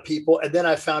met a lot of people. And then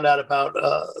I found out about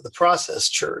the Process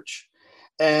Church.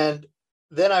 And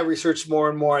then I researched more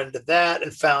and more into that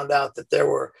and found out that there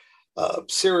were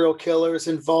serial killers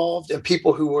involved and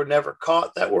people who were never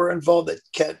caught that were involved,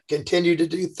 that continue to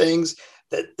do things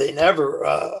that they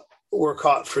never were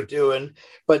caught for doing.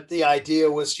 But the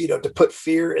idea was, to put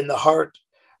fear in the heart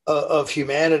of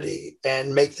humanity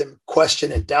and make them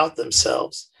question and doubt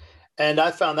themselves. And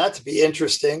I found that to be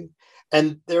interesting.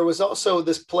 And there was also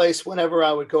this place, whenever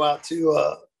I would go out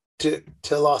to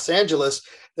Los Angeles,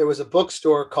 there was a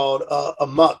bookstore called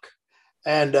Amok.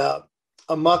 And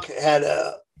Amok had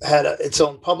its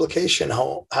own publication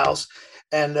house.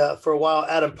 And for a while,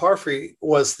 Adam Parfrey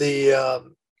was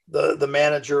the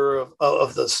manager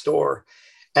of the store.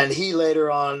 And he later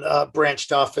on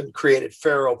branched off and created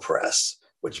Pharaoh Press,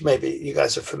 which maybe you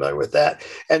guys are familiar with that.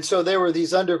 And so there were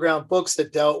these underground books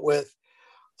that dealt with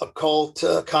occult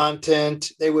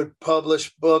content. They would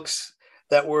publish books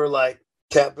that were like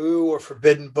taboo or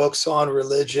forbidden books on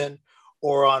religion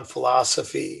or on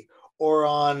philosophy or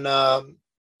on,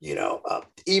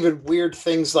 even weird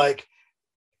things like,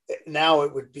 now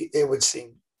it would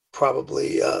seem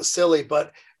probably silly,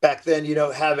 but back then,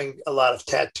 having a lot of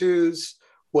tattoos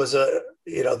was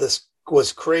this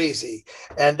was crazy,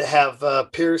 and to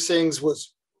have piercings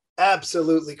was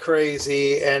absolutely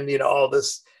crazy, and all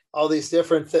these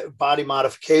different body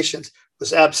modifications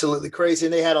was absolutely crazy.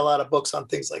 And they had a lot of books on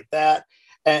things like that,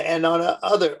 and on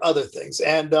other things.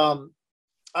 And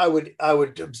I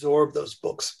would absorb those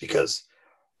books because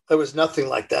there was nothing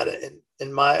like that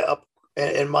in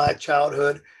my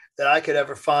childhood that I could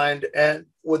ever find. And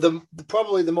with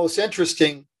probably the most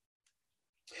interesting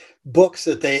books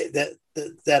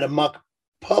that Amok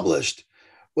published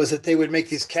was that they would make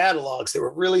these catalogs. They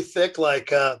were really thick,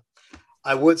 like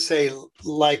I would say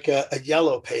like a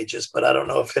Yellow Pages, but I don't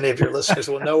know if any of your listeners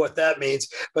will know what that means.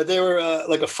 But they were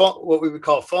like a phone, what we would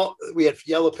call phone. We had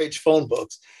Yellow Page phone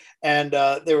books, and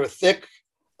they were thick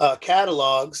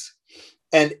catalogs.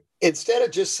 And instead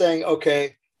of just saying,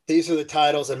 okay, these are the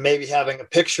titles and maybe having a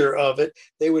picture of it,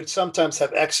 they would sometimes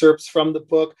have excerpts from the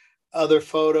book, other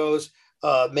photos,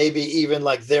 maybe even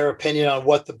like their opinion on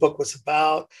what the book was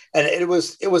about. And it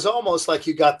was almost like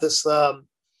you got this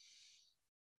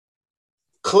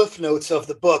cliff notes of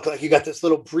the book, like you got this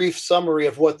little brief summary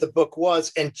of what the book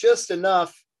was, and just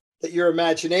enough that your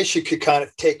imagination could kind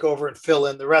of take over and fill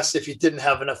in the rest. If you didn't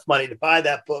have enough money to buy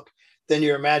that book, then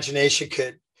your imagination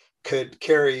could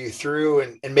carry you through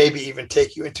and maybe even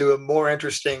take you into a more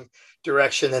interesting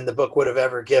direction than the book would have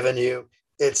ever given you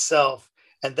itself.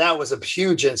 And that was a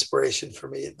huge inspiration for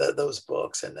me, those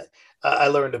books. And I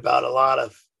learned about a lot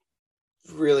of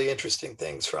really interesting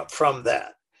things from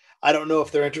that. I don't know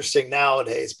if they're interesting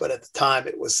nowadays, but at the time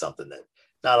it was something that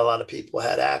not a lot of people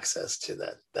had access to,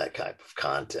 that type of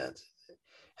content.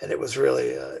 And it was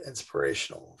really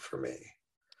inspirational for me.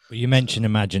 You mentioned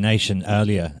imagination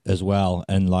earlier as well.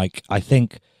 And like, I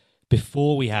think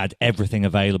before we had everything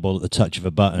available at the touch of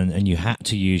a button and you had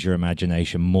to use your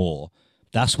imagination more,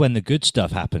 that's when the good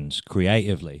stuff happens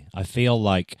creatively. I feel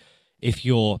like if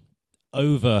you're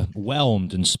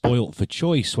overwhelmed and spoilt for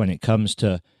choice when it comes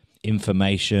to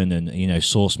information and, you know,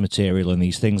 source material and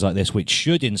these things like this, which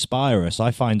should inspire us,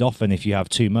 I find often if you have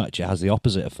too much, it has the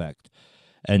opposite effect.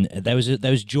 And there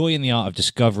was joy in the art of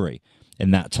discovery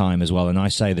in that time as well. And I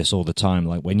say this all the time,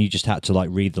 like when you just had to like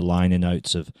read the liner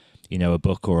notes of, you know, a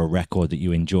book or a record that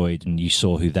you enjoyed and you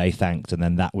saw who they thanked, and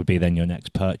then that would be then your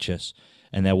next purchase.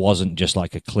 And there wasn't just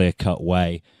like a clear-cut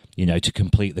way, you know, to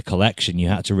complete the collection. You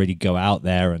had to really go out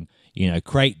there and, you know,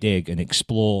 crate dig and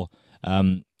explore.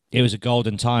 It was a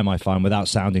golden time, I find, without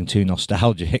sounding too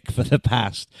nostalgic for the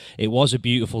past. It was a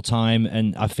beautiful time,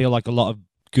 and I feel like a lot of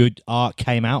good art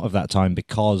came out of that time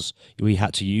because we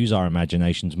had to use our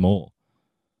imaginations more.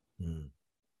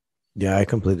 Yeah, I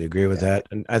completely agree with that.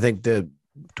 And I think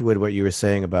with what you were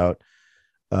saying about,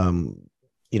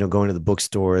 you know, going to the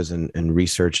bookstores and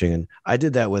researching, and I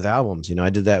did that with albums. You know, I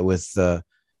did that with, you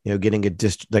know, getting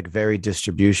like very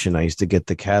distribution. I used to get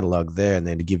the catalog there, and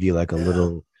they'd give you like a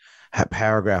little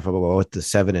paragraph about what the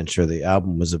 7-inch or the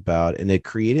album was about, and it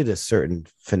created a certain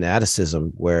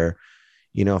fanaticism where,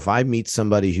 you know, if I meet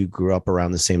somebody who grew up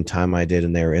around the same time I did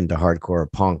and they were into hardcore or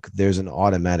punk, there's an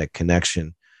automatic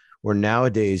connection. Where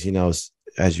nowadays, you know,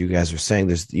 as you guys are saying,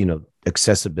 there's, you know,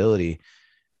 accessibility.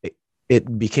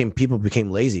 People became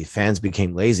lazy. Fans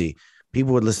became lazy.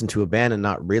 People would listen to a band and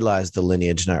not realize the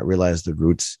lineage, not realize the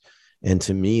roots. And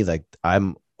to me, like,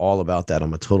 I'm all about that.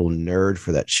 I'm a total nerd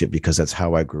for that shit because that's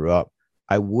how I grew up.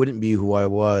 I wouldn't be who I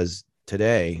was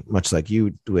today, much like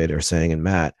you, Dwight, are saying, and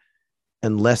Matt,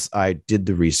 unless I did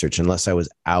the research, unless I was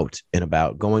out and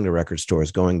about, going to record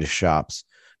stores, going to shops,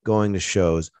 going to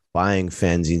shows, buying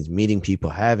fanzines, meeting people,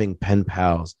 having pen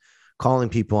pals, calling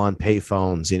people on pay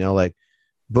phones, you know, like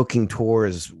booking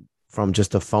tours from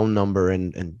just a phone number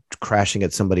and crashing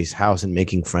at somebody's house and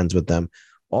making friends with them.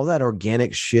 All that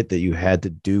organic shit that you had to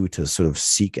do to sort of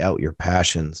seek out your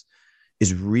passions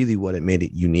is really what it made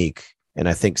it unique. And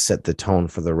I think set the tone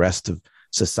for the rest of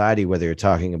society, whether you're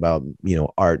talking about, you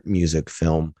know, art, music,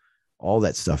 film, all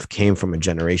that stuff came from a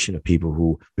generation of people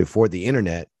who, before the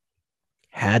internet,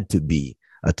 had to be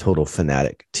a total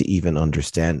fanatic to even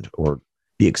understand or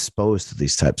be exposed to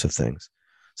these types of things.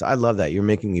 So I love that. You're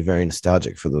making me very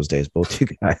nostalgic for those days, both you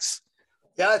guys.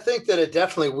 Yeah, I think that it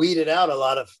definitely weeded out a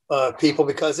lot of people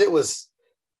because it was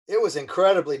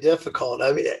incredibly difficult.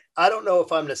 I mean, I don't know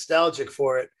if I'm nostalgic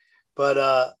for it, but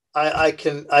I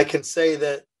can say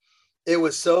that it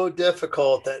was so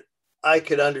difficult that I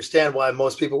could understand why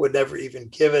most people would never even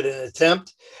give it an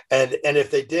attempt. And if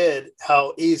they did,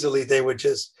 how easily they would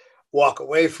just walk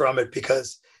away from it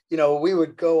because, you know, we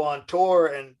would go on tour.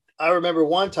 And I remember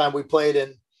one time we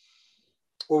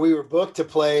we were booked to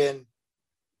play in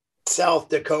South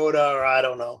Dakota or I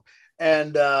don't know.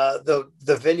 And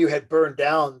the venue had burned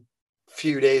down a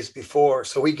few days before.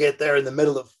 So we get there in the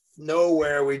middle of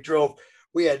nowhere.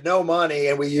 We had no money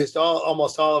and we used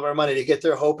almost all of our money to get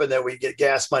there, hoping that we'd get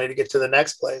gas money to get to the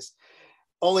next place,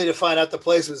 only to find out the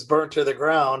place was burnt to the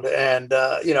ground. And,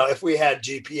 you know, if we had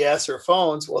GPS or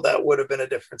phones, well, that would have been a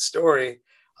different story.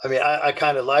 I mean, I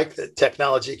kind of like that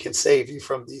technology can save you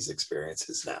from these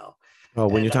experiences now. Oh,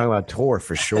 when you're talking about tour,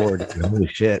 for sure. Holy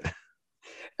shit.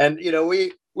 And, you know,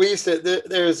 we used to,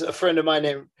 there's a friend of mine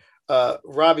named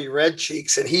Robbie Red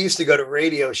Cheeks, and he used to go to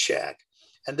Radio Shack.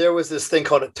 And there was this thing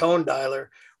called a tone dialer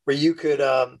where you could,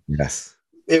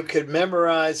 it could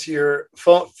memorize your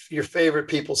favorite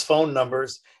people's phone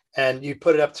numbers, and you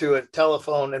put it up to a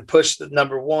telephone and push the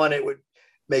number 1. It would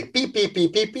make beep, beep,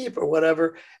 beep, beep, beep, or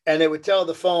whatever. And it would tell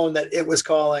the phone that it was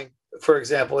calling, for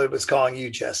example, it was calling you,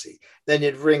 Jesse. Then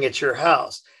you'd ring at your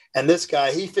house. And this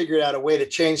guy, he figured out a way to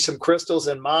change some crystals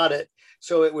and mod it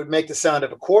so it would make the sound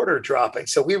of a quarter dropping.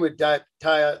 So we would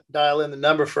dial in the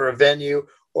number for a venue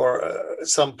or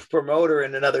some promoter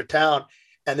in another town.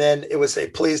 And then it would say,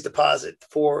 please deposit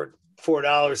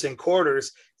 $4 in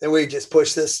quarters. Then we just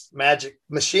push this magic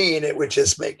machine. It would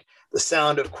just make the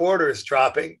sound of quarters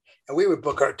dropping. And we would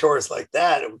book our tours like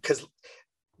that because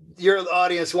your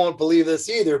audience won't believe this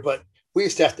either, but we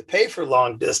used to have to pay for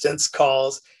long distance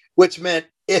calls, which meant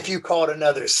if you called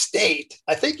another state,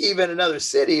 I think even another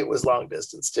city, it was long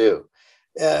distance too.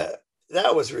 That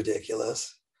was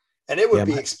ridiculous. And it would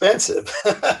be expensive.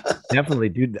 Definitely,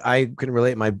 dude. I can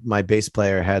relate. My bass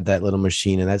player had that little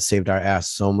machine, and that saved our ass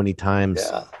so many times.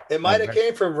 Yeah, it might have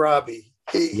came from Robbie.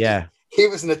 He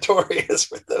was notorious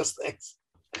for those things.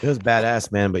 It was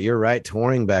badass, man. But you're right.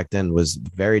 Touring back then was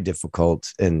very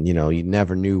difficult, and you know, you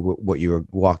never knew what you were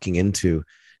walking into.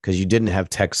 because you didn't have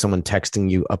someone texting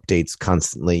you updates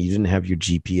constantly. You didn't have your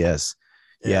GPS.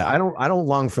 Yeah, I don't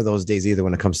long for those days either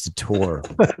when it comes to tour.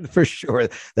 For sure.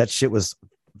 That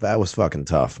was fucking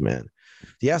tough, man.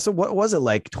 Yeah. So what was it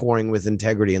like touring with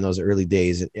Integrity in those early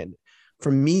days? And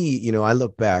for me, you know, I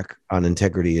look back on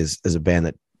Integrity as a band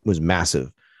that was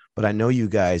massive, but I know you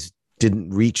guys didn't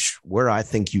reach where I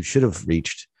think you should have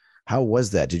reached. How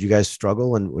was that? Did you guys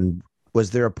struggle? And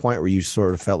was there a point where you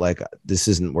sort of felt like this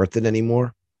isn't worth it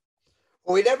anymore?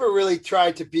 Well, we never really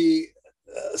tried to be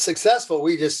successful.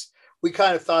 We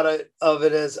kind of thought of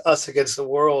it as us against the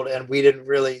world, and we didn't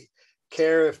really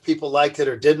care if people liked it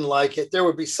or didn't like it. There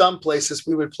would be some places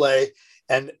we would play,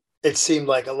 and it seemed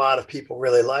like a lot of people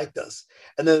really liked us.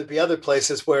 And then there'd be other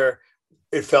places where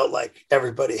it felt like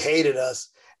everybody hated us.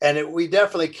 And we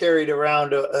definitely carried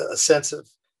around a sense of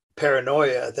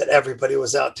paranoia that everybody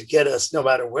was out to get us no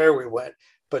matter where we went.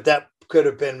 But that could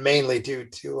have been mainly due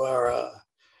to our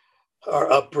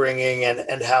upbringing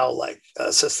and how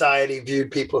society viewed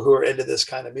people who were into this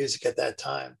kind of music at that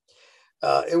time.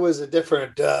 It was a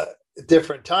different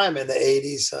time in the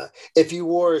 80s. If you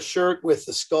wore a shirt with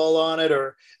the skull on it,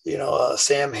 or, you know, a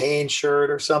Sam Haines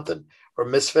shirt or something, or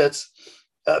Misfits,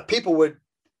 people would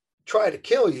try to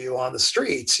kill you on the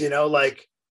streets, you know, like,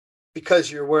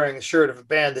 because you're wearing a shirt of a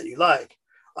band that you like.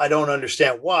 I don't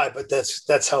understand why, but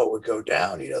that's how it would go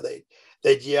down. You know,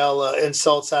 they'd yell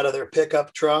insults out of their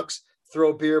pickup trucks,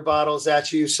 throw beer bottles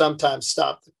at you, sometimes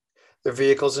stop their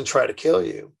vehicles and try to kill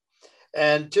you.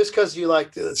 And just because you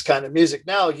like this kind of music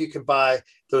now, you can buy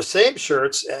those same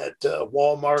shirts at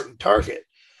Walmart and Target.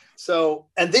 So,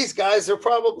 and these guys are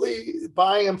probably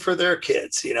buying them for their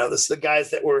kids. You know, this is the guys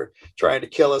that were trying to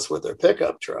kill us with their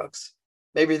pickup trucks.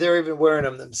 Maybe they're even wearing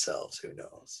them themselves. Who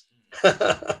knows?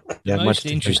 The most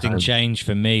interesting change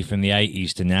for me from the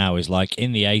 80s to now is, like,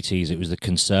 in the 80s, it was the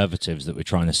conservatives that were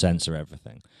trying to censor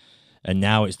everything. And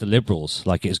now it's the liberals.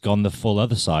 Like, it's gone the full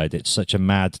other side. It's such a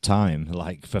mad time,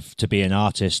 like, to be an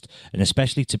artist, and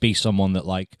especially to be someone that,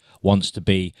 like, wants to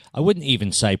be, I wouldn't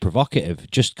even say provocative,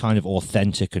 just kind of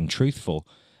authentic and truthful.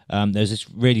 There's this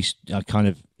really kind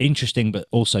of interesting but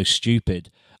also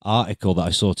stupid article that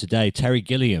I saw today. Terry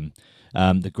Gilliam,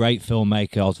 the great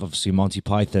filmmaker, obviously Monty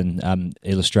Python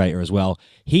illustrator as well,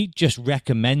 he just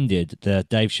recommended the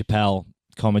Dave Chappelle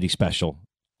comedy special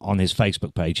on his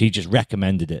Facebook page. He just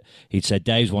recommended it. He said,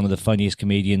 Dave's one of the funniest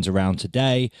comedians around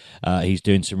today. He's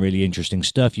doing some really interesting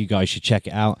stuff. You guys should check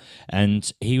it out.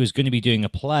 And he was going to be doing a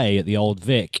play at the Old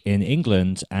Vic in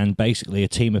England, and basically a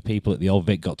team of people at the Old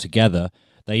Vic got together.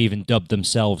 They even dubbed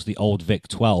themselves the Old Vic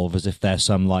 12, as if they're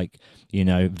some, like, you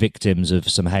know, victims of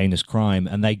some heinous crime.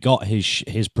 And they got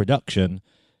his production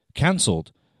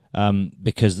cancelled.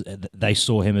 Because they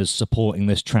saw him as supporting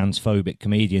this transphobic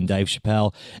comedian, Dave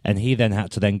Chappelle, and he then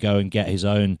had to go and get his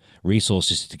own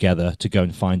resources together to go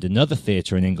and find another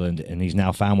theatre in England, and he's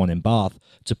now found one in Bath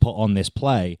to put on this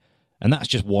play. And that's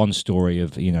just one story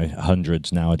of, you know,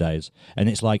 hundreds nowadays. And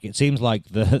it's like, it seems like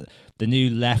the new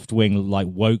left-wing, like,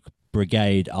 woke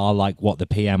brigade are like what the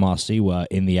PMRC were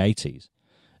in the 80s.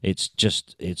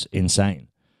 It's insane.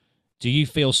 Do you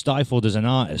feel stifled as an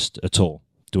artist at all,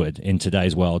 Dwid, in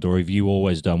today's world, or have you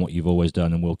always done what you've always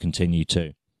done and will continue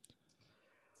to?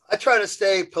 I try to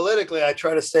stay politically. I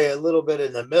try to stay a little bit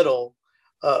in the middle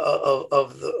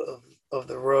of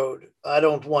the road. I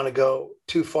don't want to go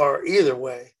too far either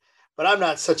way, but I'm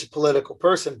not such a political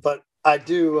person. But I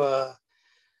do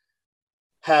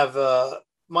have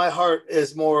my heart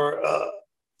is more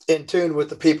in tune with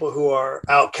the people who are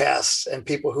outcasts and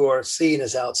people who are seen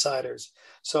as outsiders.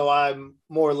 So I'm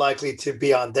more likely to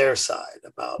be on their side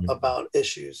about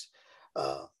issues.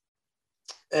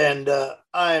 And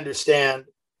I understand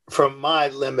from my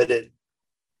limited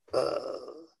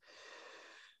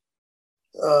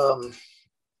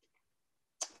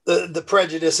the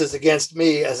prejudices against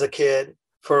me as a kid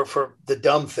for the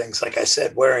dumb things, like I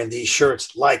said, wearing these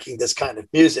shirts, liking this kind of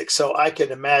music. So I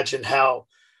can imagine how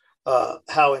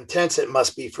intense it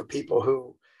must be for people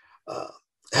who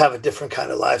have a different kind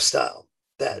of lifestyle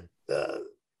that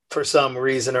for some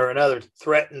reason or another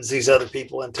threatens these other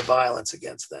people into violence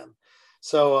against them.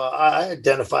 So I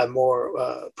identify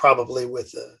more probably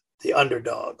with the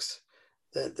underdogs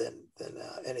than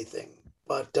anything.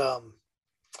 But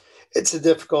it's a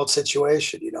difficult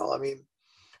situation, you know. I mean,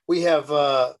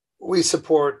 we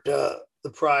support the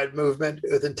Pride movement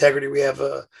with Integrity. We have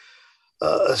a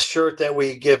shirt that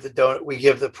we give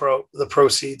the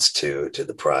proceeds to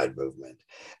the Pride movement,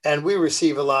 and we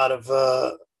receive a lot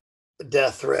of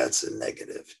death threats and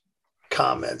negative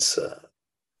comments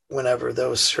whenever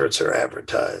those shirts are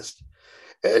advertised.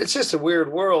 It's just a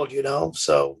weird world, you know.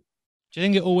 So, do you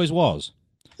think it always was?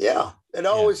 Yeah, It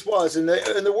always was. And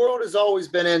the world has always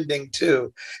been ending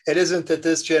too. It isn't that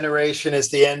this generation is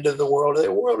the end of the world.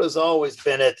 The world has always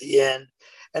been at the end.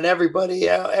 And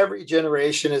every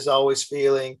generation is always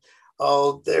feeling,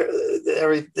 oh,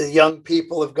 the young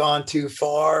people have gone too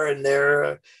far and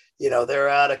they're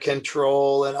out of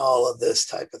control and all of this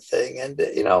type of thing. And,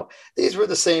 these were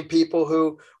the same people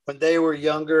who, when they were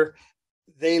younger,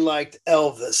 they liked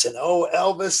Elvis, and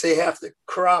Elvis, they have to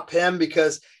crop him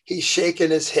because he's shaking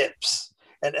his hips.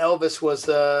 And Elvis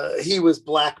was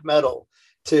black metal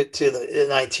to the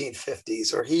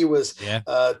 1950s, or he was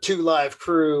Two Live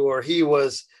Crew, or he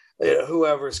was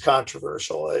whoever's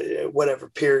controversial, whatever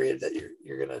period that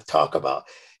you're going to talk about.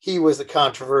 He was the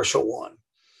controversial one.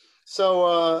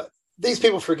 So these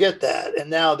people forget that, and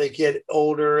now they get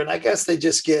older, and I guess they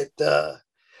just get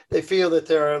they feel that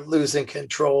they're losing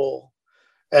control.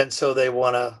 And so they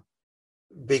want to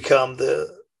become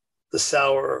the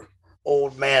sour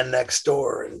old man next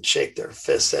door and shake their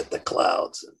fists at the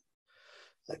clouds and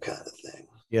that kind of thing.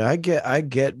 Yeah, I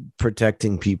get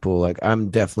protecting people. Like, I'm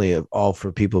definitely all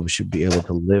for people who should be able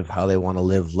to live how they want to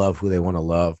live, love who they want to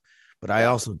love. But I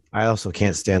also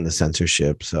can't stand the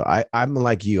censorship. So I'm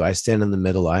like you. I stand in the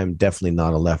middle. I am definitely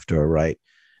not a left or a right,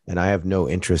 and I have no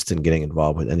interest in getting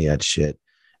involved with any of that shit.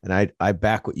 And I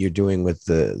back what you're doing with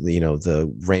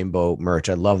the rainbow merch.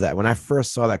 I love that. When I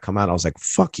first saw that come out, I was like,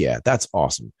 fuck yeah, that's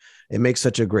awesome. It makes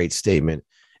such a great statement.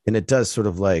 And it does sort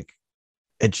of like,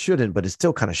 it shouldn't, but it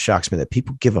still kind of shocks me that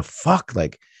people give a fuck.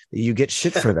 Like, you get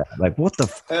shit for that. Like, what the,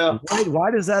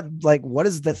 why does that, like, what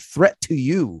is the threat to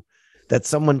you that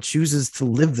someone chooses to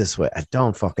live this way? I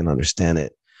don't fucking understand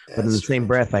it. But in the same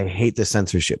breath, I hate the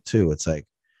censorship too. It's like,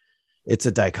 it's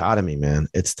a dichotomy, man.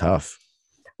 It's tough.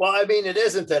 Well, I mean, it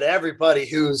isn't that everybody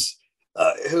who's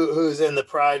in the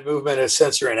Pride movement is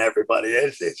censoring everybody.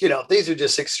 It's these are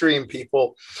just extreme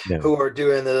people who are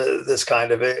doing this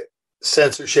kind of a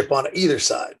censorship on either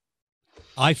side.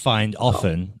 I find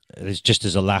often, just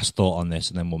as a last thought on this,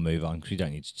 and then we'll move on because we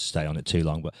don't need to stay on it too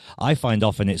long, but I find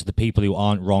often it's the people who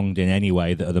aren't wronged in any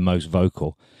way that are the most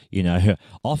vocal.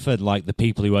 Often, like, the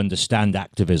people who understand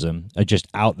activism are just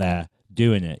out there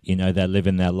doing it. They're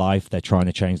living their life, they're trying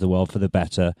to change the world for the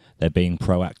better, they're being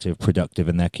proactive, productive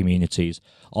in their communities.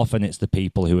 Often it's the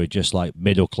people who are just like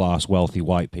middle class, wealthy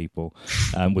white people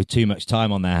with too much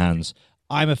time on their hands.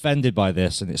 I'm offended by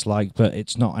this, and it's like, but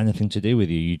it's not anything to do with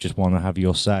you. You just want to have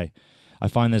your say. I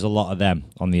find there's a lot of them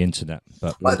on the internet.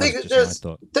 But I think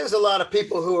there's a lot of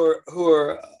people who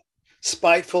are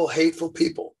spiteful, hateful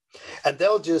people, and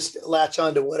they'll just latch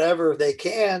onto whatever they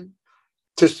can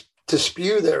to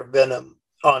spew their venom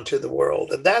onto the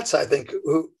world. And that's, I think,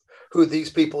 who these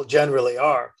people generally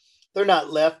are. They're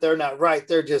not left, they're not right.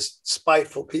 They're just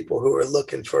spiteful people who are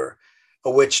looking for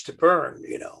a witch to burn,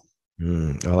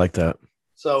 I like that.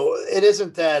 So it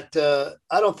isn't that,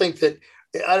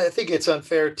 I think it's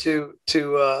unfair to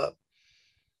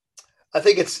I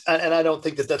think it's, and I don't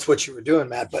think that that's what you were doing,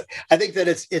 Matt, but I think that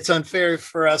it's unfair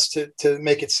for us to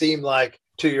make it seem like,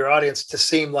 to your audience, to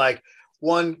seem like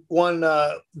one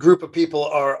group of people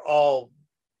are all,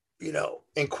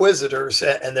 inquisitors,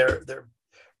 and they're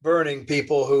burning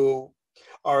people who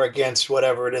are against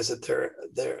whatever it is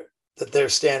that they're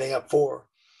standing up for.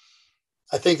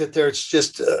 I think that there's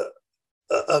just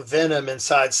a venom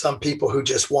inside some people who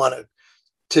just want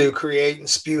to create and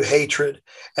spew hatred,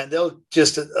 and they'll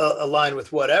just align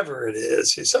with whatever it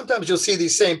is. Sometimes you'll see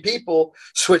these same people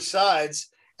switch sides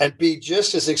and be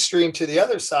just as extreme to the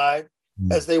other side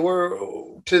as they were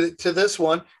to this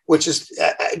one, which is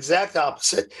exact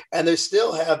opposite, and they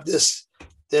still have this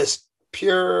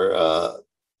pure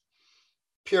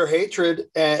hatred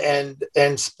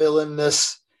and spilling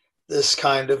this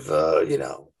kind of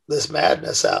this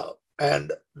madness out.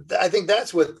 And I think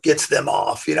that's what gets them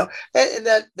off, and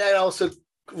that also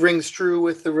rings true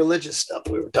with the religious stuff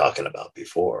we were talking about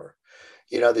before.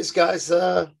 These guys,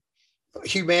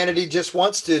 humanity just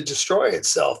wants to destroy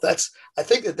itself. I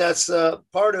think that's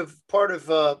part of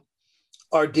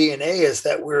our DNA, is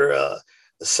that we're a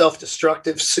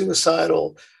self-destructive,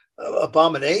 suicidal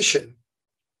abomination,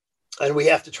 and we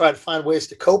have to try to find ways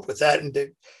to cope with that and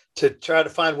to try to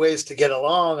find ways to get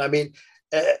along. I mean,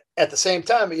 at the same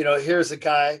time, here's a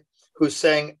guy who's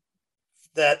saying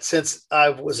that since I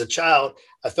was a child,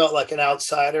 I felt like an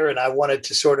outsider, and I wanted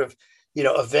to sort of,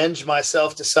 avenge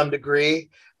myself to some degree.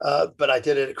 But I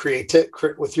did it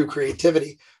through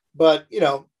creativity. But,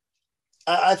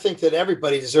 I think that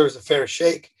everybody deserves a fair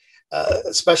shake,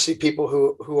 especially people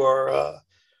who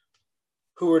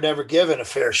were never given a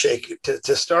fair shake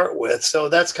to start with. So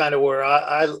that's kind of where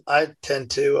I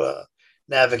tend to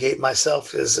navigate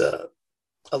myself, is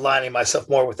aligning myself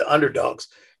more with the underdogs,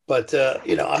 But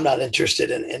I'm not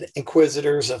interested in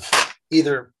inquisitors of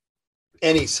either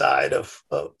any side of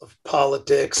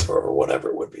politics or whatever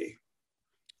it would be.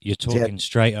 You're talking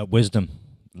straight up wisdom.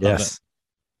 Love Yes. it.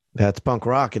 That's punk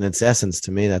rock in its essence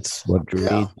to me. That's what drew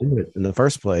me to it in the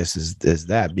first place, is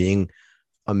that being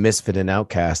a misfit and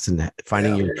outcast and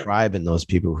finding your tribe in those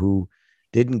people who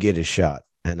didn't get a shot.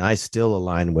 And I still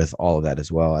align with all of that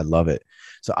as well. I love it.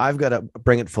 So I've got to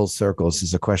bring it full circle. This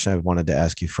is a question I've wanted to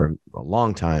ask you for a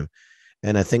long time.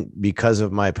 And I think because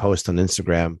of my post on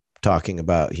Instagram talking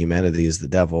about humanity is the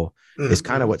devil is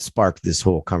kind of what sparked this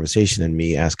whole conversation and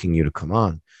me asking you to come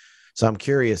on. So I'm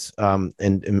curious,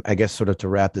 and I guess sort of to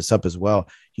wrap this up as well,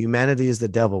 humanity is the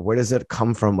devil. Where does it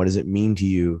come from? What does it mean to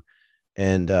you?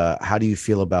 And how do you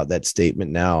feel about that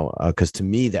statement now? Because to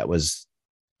me, that was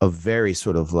a very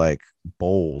sort of like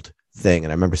bold thing.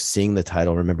 And I remember seeing the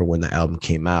title, remember when the album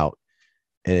came out,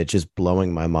 and it just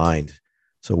blowing my mind.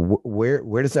 So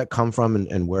where does that come from,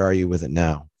 and where are you with it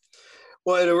now?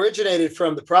 Well, it originated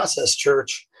from the Process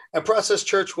Church. And Process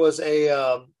Church was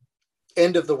a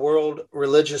end of the world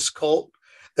religious cult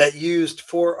that used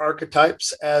 4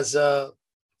 archetypes as a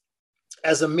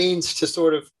means to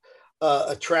sort of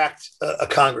attract a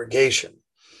congregation.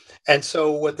 And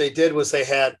so what they did was they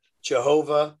had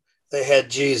Jehovah, they had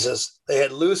Jesus, they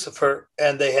had Lucifer,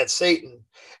 and they had Satan.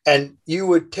 And you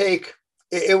would take,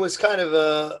 it was kind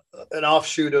of an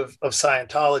offshoot of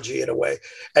Scientology in a way.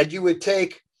 And you would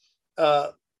take,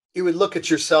 you would look at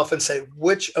yourself and say,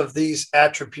 which of these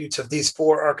attributes of these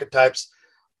 4 archetypes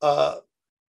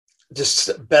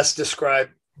just best describe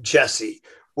Jesse?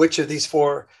 Which of these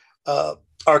 4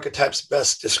 archetypes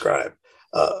best describe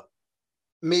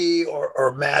me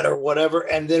or Matt or whatever?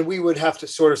 And then we would have to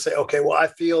sort of say, okay, well, I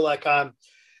feel like I'm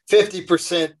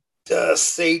 50%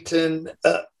 Satan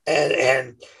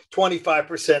and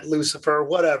 25% Lucifer,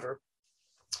 whatever.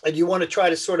 And you want to try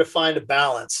to sort of find a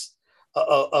balance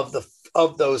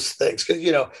of those things,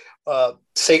 because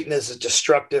Satan is a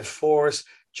destructive force.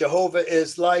 Jehovah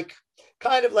is like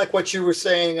kind of like what you were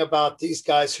saying about these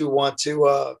guys who want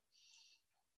to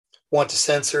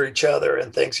censor each other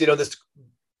and things.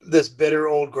 This bitter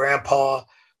old grandpa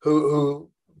who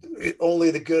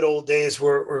only the good old days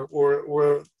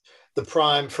were the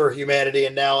prime for humanity,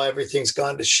 and now everything's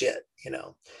gone to shit.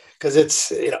 Because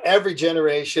it's every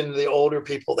generation, the older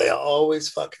people, they always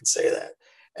fucking say that,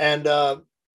 and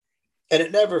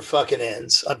it never fucking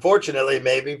ends, unfortunately,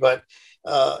 maybe. But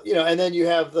and then you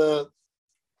have the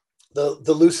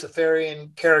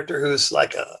Luciferian character who's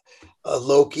like a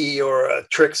Loki or a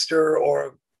trickster or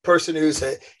a person who's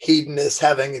a hedonist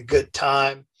having a good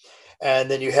time.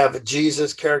 And then you have a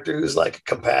Jesus character who's like a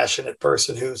compassionate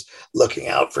person who's looking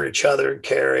out for each other and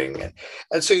caring.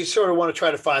 And so you sort of want to try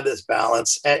to find this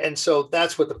balance. And so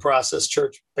that's what the Process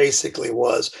Church basically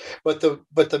was. But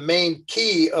the main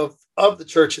key of the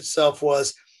church itself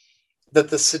was that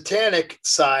the satanic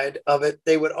side of it,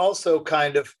 they would also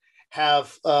kind of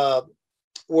have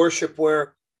worship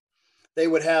where they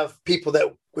would have people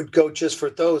that would go just for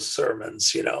those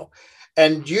sermons,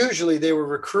 and usually they were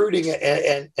recruiting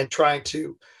and trying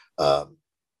to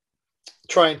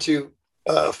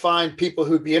find people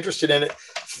who'd be interested in it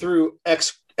through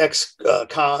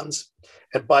ex-cons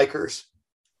and bikers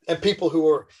and people who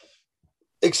were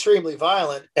extremely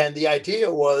violent. And the idea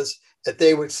was that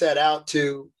they would set out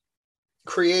to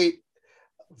create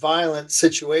violent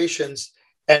situations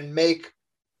and make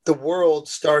the world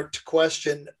start to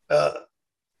question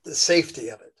the safety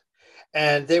of it.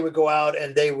 And they would go out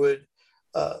and they would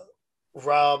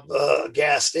rob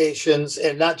gas stations,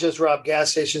 and not just rob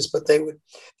gas stations, but they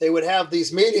would have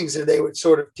these meetings and they would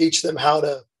sort of teach them how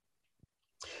to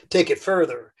take it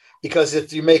further. Because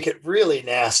if you make it really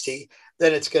nasty,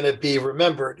 then it's going to be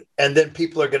remembered. And then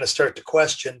people are going to start to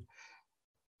question,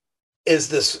 is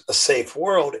this a safe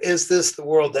world? Is this the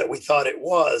world that we thought it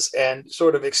was? And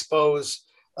sort of expose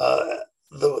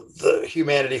the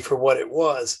humanity for what it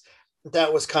was.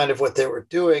 That was kind of what they were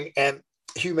doing. And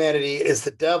Humanity is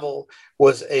the Devil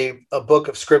was a book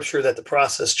of scripture that the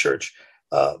Process Church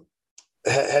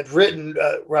had written.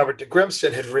 Robert de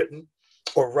Grimston had written,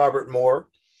 or Robert Moore.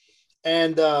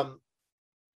 And in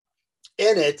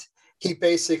it, he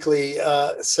basically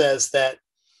says that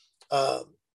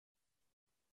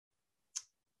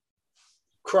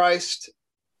Christ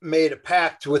made a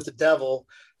pact with the devil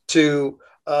to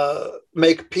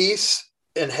make peace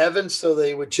in heaven, so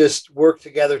they would just work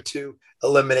together to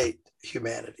eliminate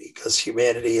humanity, because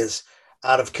humanity is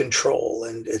out of control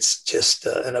and it's just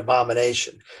an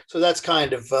abomination. So that's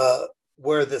kind of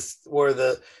where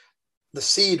the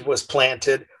seed was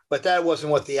planted, but that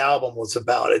wasn't what the album was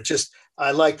about.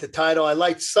 I liked the title. I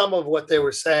liked some of what they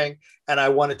were saying, and I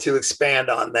wanted to expand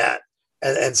on that.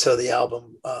 And so the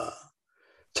album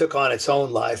took on its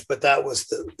own life, but that was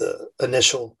the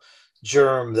initial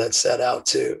germ that set out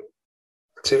to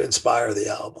inspire the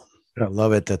album. I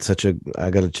love it. That's I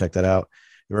got to check that out.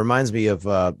 It reminds me of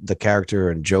the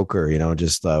character in Joker,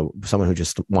 just someone who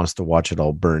just wants to watch it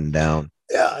all burn down.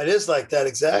 Yeah, it is like that.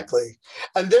 Exactly.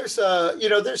 And there's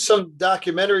some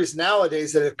documentaries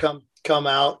nowadays that have come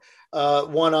out.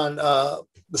 One on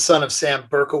the son of Sam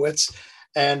Berkowitz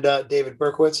and David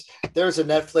Berkowitz. There's a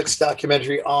Netflix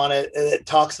documentary on it, and it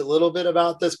talks a little bit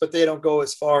about this, but they don't go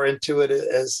as far into it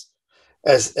as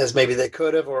maybe they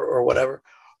could have or whatever.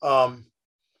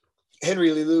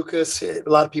 Henry Lee Lucas, a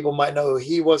lot of people might know who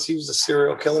he was. He was a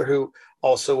serial killer who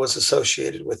also was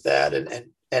associated with that.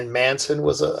 And Manson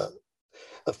was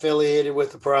affiliated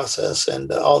with the process,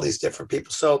 and all these different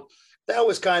people. So that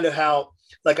was kind of how,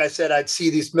 like I said, I'd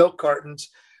see these milk cartons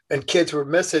and kids were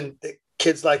missing,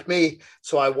 kids like me.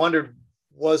 So I wondered,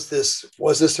 was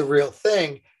this a real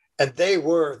thing? And they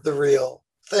were the real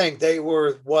thing. They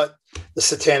were what the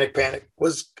Satanic Panic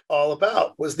was all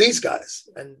about, was these guys.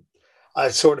 And I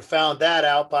sort of found that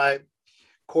out by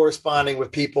corresponding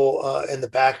with people in the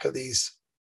back of these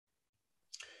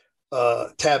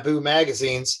taboo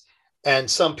magazines. And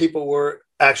some people were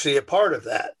actually a part of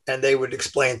that, and they would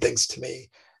explain things to me.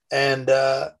 And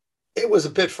it was a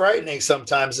bit frightening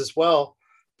sometimes as well.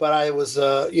 But I was,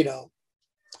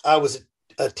 I was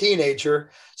a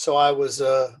teenager, so I was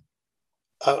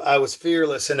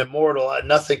fearless and immortal.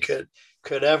 Nothing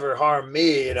could ever harm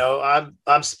me.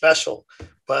 I'm special.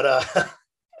 But I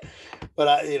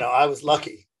was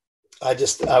lucky. I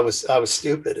was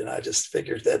stupid, and I just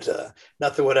figured that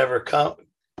nothing would ever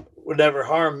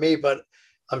harm me. But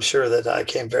I'm sure that I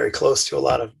came very close to a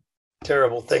lot of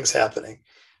terrible things happening.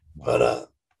 But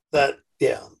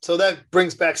so that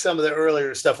brings back some of the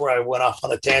earlier stuff where I went off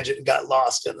on a tangent and got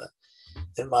lost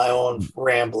in my own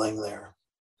rambling there.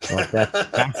 Well, that's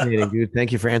fascinating, dude.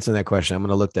 Thank you for answering that question. I'm going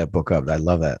to look that book up. I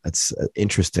love that. That's an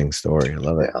interesting story. I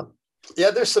love it.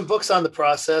 Yeah, there's some books on the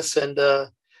process, and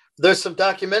there's some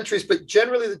documentaries, but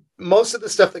generally most of the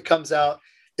stuff that comes out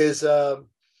is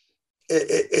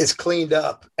cleaned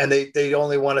up, and they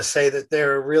only want to say that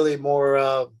they're really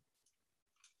more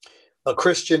a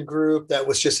Christian group that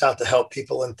was just out to help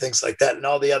people and things like that. And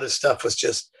all the other stuff was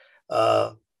just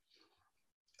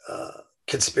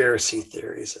conspiracy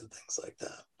theories and things like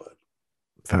that. But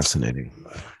fascinating.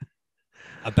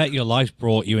 I bet your life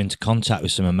brought you into contact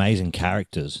with some amazing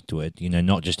characters, Dwid,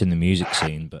 not just in the music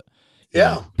scene, but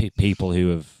people who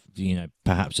have,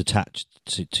 perhaps attached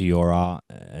to your art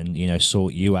and,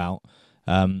 sought you out.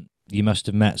 You must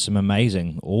have met some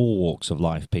amazing, all walks of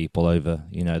life people over,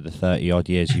 the 30 odd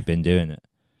years you've been doing it.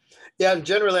 Yeah.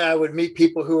 Generally I would meet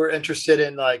people who were interested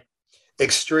in like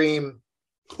extreme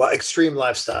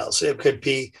lifestyles. It could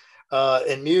be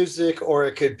in music, or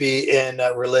it could be in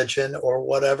religion or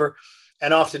whatever,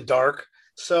 and often dark.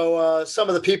 So some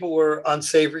of the people were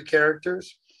unsavory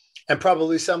characters, and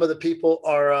probably some of the people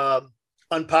are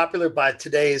unpopular by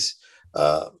today's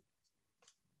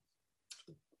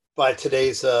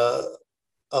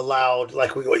allowed,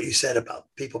 like what you said about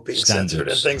people being standards, censored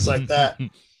and things like that.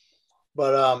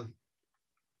 But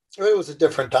it was a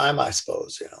different time, I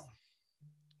suppose.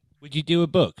 Would you do a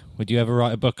book? Would you ever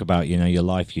write a book about your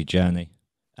life, your journey,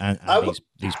 and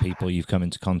these people you've come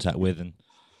into contact with? And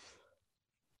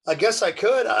I guess I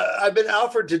could. I've been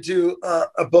offered to do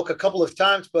a book a couple of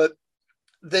times, but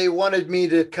they wanted me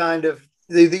to kind of,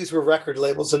 these were record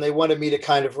labels, and they wanted me to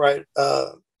kind of write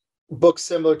books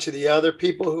similar to the other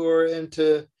people who are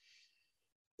into,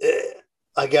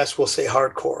 I guess we'll say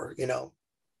hardcore,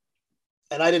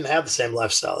 and I didn't have the same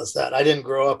lifestyle as that. I didn't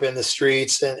grow up in the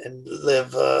streets and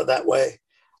live that way.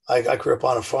 I grew up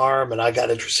on a farm, and I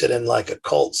got interested in like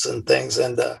occults and things.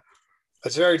 And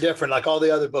it's very different. Like all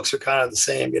the other books are kind of the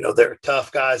same. They're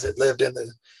tough guys that lived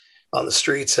on the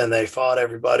streets, and they fought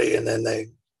everybody. And then they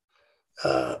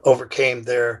overcame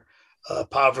their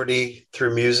poverty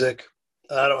through music.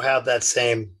 I don't have that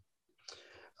same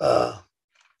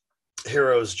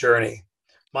hero's journey.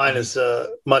 Mine is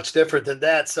much different than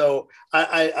that. So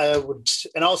I would,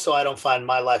 and also I don't find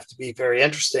my life to be very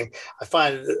interesting. I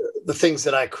find the things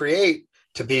that I create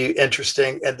to be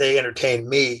interesting, and they entertain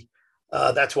me.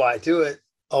 That's why I do it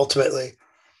ultimately.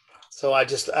 So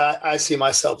I see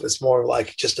myself as more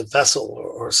like just a vessel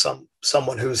or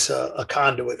someone who's a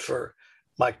conduit for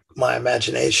my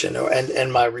imagination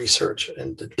and my research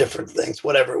and the different things,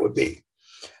 whatever it would be.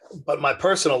 But my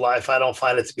personal life, I don't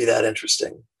find it to be that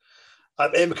interesting.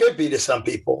 It could be to some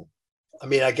people. I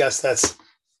mean, I guess that's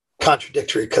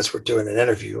contradictory because we're doing an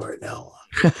interview right now.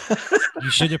 You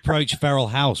should approach Feral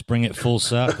House, bring it full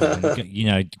circle, and, you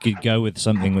know, go with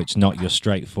something which not your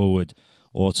straightforward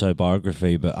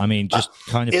autobiography. But I mean, just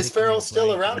kind of is Feral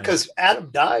still around? Because Adam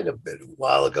died a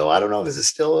while ago. I don't know. Is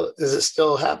it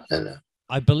still happening?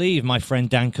 I believe my friend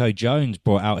Danko Jones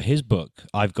brought out his book,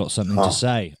 I've Got Something to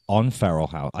Say, on Feral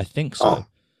House. I think so.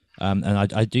 And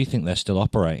I do think they're still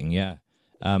operating, yeah.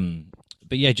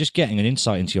 But yeah, just getting an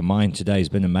insight into your mind today has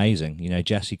been amazing. You know,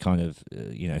 Jesse kind of,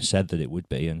 said that it would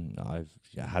be, and I've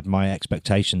had my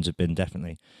expectations have been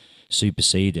definitely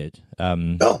superseded.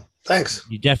 Oh, thanks.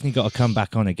 You definitely got to come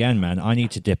back on again, man. I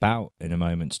need to dip out in a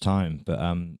moment's time, but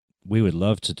we would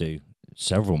love to do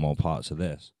several more parts of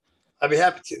this. I'd be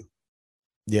happy to.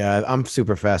 Yeah, I'm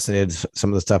super fascinated.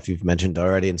 Some of the stuff you've mentioned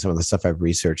already and some of the stuff I've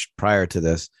researched prior to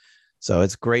this. So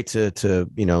it's great to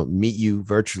meet you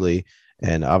virtually,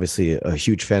 and obviously a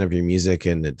huge fan of your music,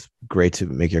 and it's great to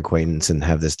make your acquaintance and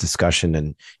have this discussion.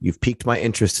 And you've piqued my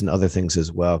interest in other things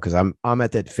as well, because I'm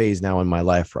at that phase now in my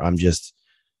life where I'm just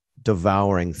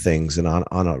devouring things and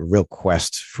on a real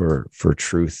quest for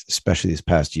truth, especially these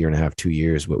past year and a half, 2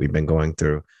 years, what we've been going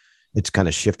through. It's kind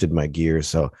of shifted my gears.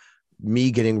 So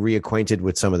me getting reacquainted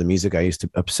with some of the music I used to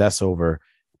obsess over,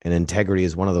 and Integrity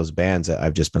is one of those bands that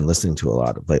I've just been listening to a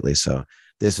lot of lately. So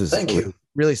this is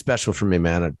really special for me,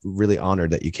 man. I'm really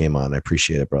honored that you came on. I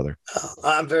appreciate it, brother.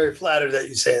 I'm very flattered that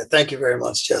you say it. Thank you very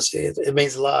much, Jesse. It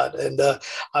means a lot. And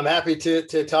I'm happy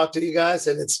to talk to you guys.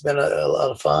 And it's been a lot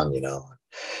of fun,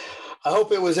 I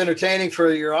hope it was entertaining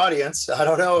for your audience. I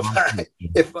don't know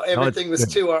if everything was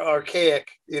too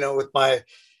archaic, with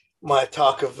my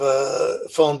talk of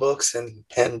phone books and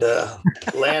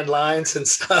landlines and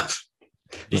stuff.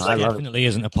 This definitely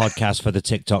isn't a podcast for the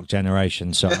TikTok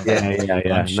generation. So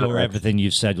I'm sure everything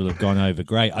you've said will have gone over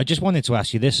great. I just wanted to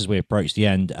ask you this as we approach the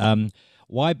end.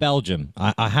 Why Belgium?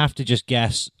 I have to just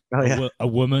guess. A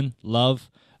woman, love.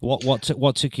 What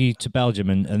took you to Belgium?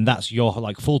 And that's your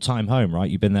full-time home, right?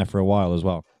 You've been there for a while as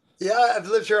well. Yeah, I've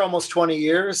lived here almost 20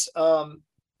 years.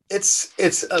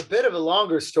 It's a bit of a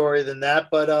longer story than that,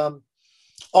 but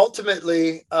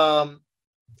ultimately,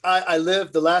 I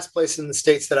lived, the last place in the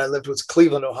States that I lived was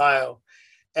Cleveland, Ohio.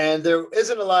 And there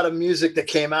isn't a lot of music that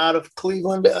came out of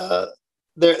Cleveland.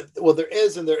 There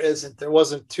is and there isn't. There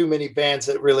wasn't too many bands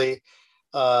that really,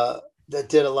 that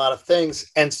did a lot of things.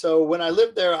 And so when I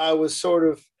lived there, I was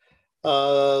sort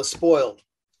of spoiled.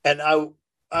 And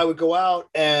I would go out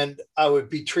and I would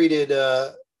be treated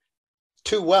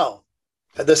too well.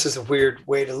 And this is a weird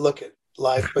way to look at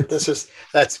life, but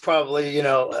that's probably,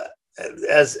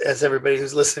 as everybody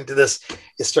who's listening to this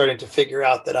is starting to figure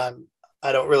out that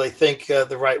I don't really think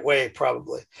the right way,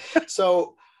 probably.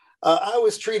 So I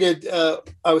was treated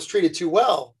too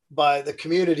well by the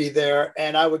community there.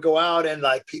 And I would go out and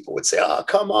people would say, "Oh,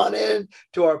 come on in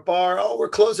to our bar. Oh, we're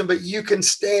closing, but you can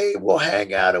stay. We'll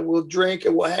hang out and we'll drink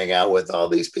and we'll hang out with all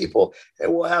these people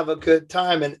and we'll have a good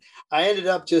time." And I ended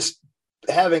up just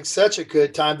having such a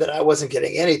good time that I wasn't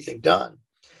getting anything done.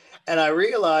 And I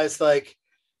realized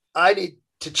I need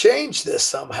to change this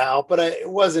somehow, but it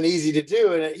wasn't easy to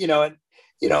do. And,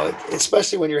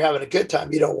 especially when you're having a good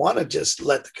time, you don't want to just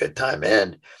let the good time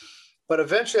end. But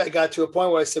eventually I got to a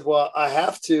point where I said, well, I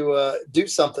have to do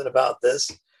something about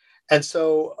this. And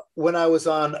so when I was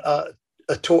on a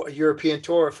European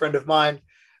tour, a friend of mine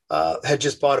had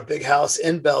just bought a big house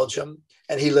in Belgium,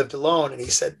 and he lived alone. And he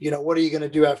said, what are you going to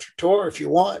do after tour? If you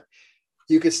want,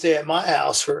 you could stay at my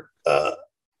house for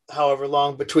however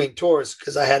long between tours,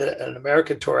 because I had an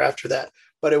American tour after that,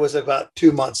 but it was about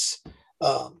 2 months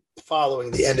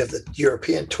following the end of the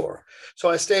European tour. So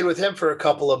I stayed with him for a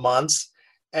couple of months,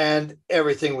 and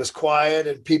everything was quiet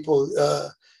and people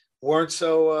weren't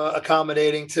so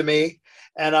accommodating to me.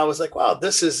 And I was like, wow,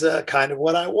 this is kind of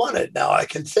what I wanted. Now I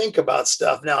can think about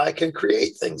stuff. Now I can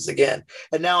create things again.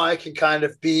 And now I can kind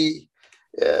of be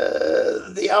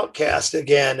the outcast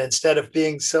again, instead of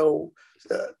being so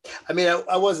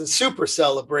I wasn't super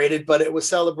celebrated, but it was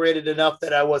celebrated enough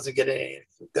that I wasn't getting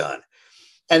anything done.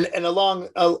 And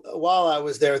while I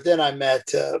was there, then I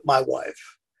met my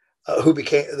wife, who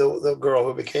became the girl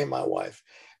who became my wife,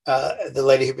 the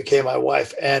lady who became my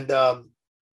wife. And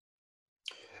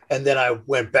then I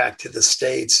went back to the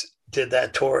States, did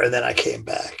that tour, and then I came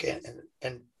back, and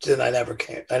then I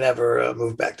never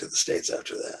moved back to the States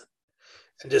after that,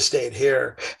 and just stayed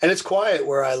here. And it's quiet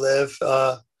where I live.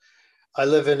 I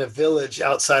live in a village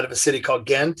outside of a city called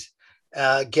Ghent.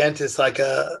 Ghent is like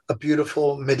a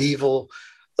beautiful medieval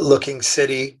looking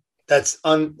city that's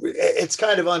it's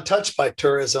kind of untouched by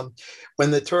tourism.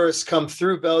 When the tourists come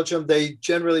through Belgium, they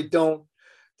generally don't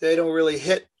they don't really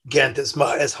hit Ghent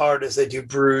as hard as they do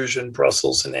Bruges and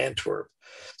Brussels and Antwerp.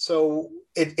 So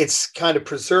it's kind of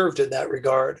preserved in that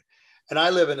regard. And I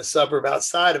live in a suburb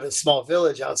outside of a small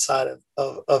village outside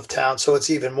of town, so it's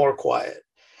even more quiet.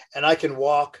 And I can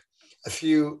walk a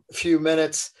few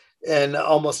minutes in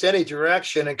almost any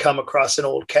direction and come across an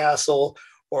old castle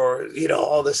or,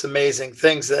 all this amazing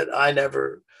things that I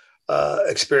never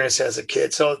experienced as a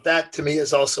kid. So that to me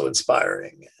is also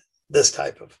inspiring, this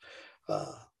type of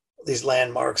these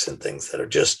landmarks and things that are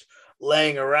just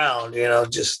laying around,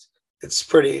 it's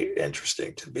pretty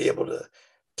interesting to be able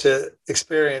to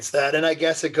experience that. And I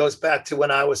guess it goes back to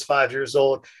when I was 5 years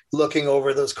old, looking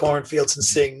over those cornfields and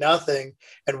seeing nothing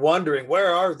and wondering,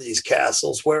 where are these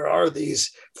castles? Where are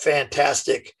these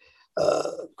fantastic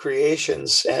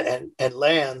creations and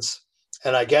lands?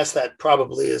 And I guess that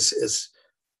probably is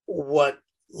what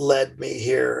led me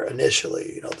here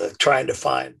initially, trying to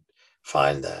find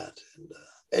that.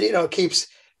 And it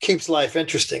keeps life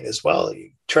interesting as well.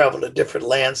 You travel to different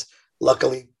lands,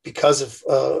 luckily, because of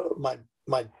my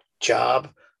job,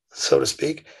 so to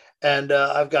speak. And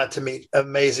I've got to meet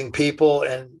amazing people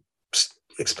and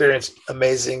experience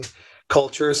amazing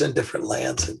cultures in different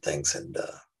lands and things. And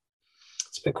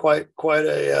it's been quite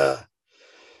a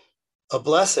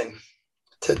blessing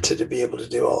to be able to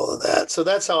do all of that. So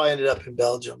that's how I ended up in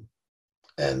Belgium.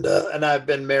 And I've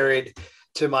been married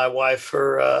to my wife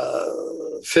for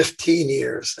 15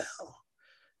 years now.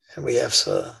 And we have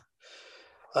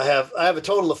I have a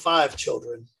total of 5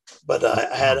 children, but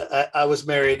I was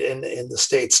married in the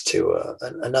States to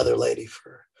another lady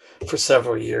for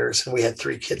several years, and we had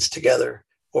 3 kids together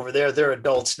over there. They're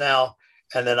adults now,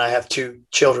 and then I have 2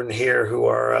 children here who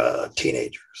are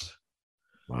teenagers.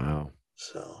 Wow.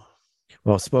 So,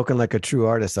 well, spoken like a true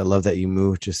artist. I love that you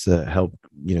moved just to help,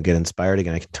 get inspired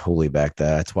again. I can totally back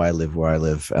that. That's why I live where I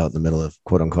live, out in the middle of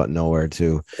quote unquote nowhere,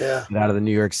 to get out of the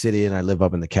New York City. And I live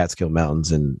up in the Catskill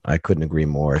Mountains, and I couldn't agree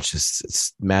more.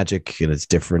 It's magic and it's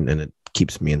different, and it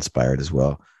keeps me inspired as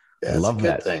well. Yeah, I love it's a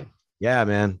good that thing. Yeah,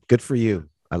 man. Good for you.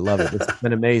 I love it. It's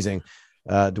been amazing.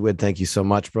 DeWitt, thank you so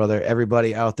much, brother.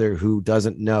 Everybody out there who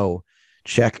doesn't know,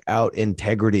 check out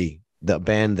Integrity, the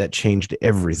band that changed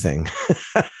everything.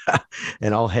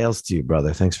 And all hails to you,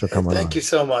 brother. Thanks for coming on. Thank you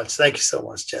so much. Thank you so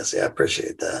much, Jesse. I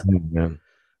appreciate that. Man.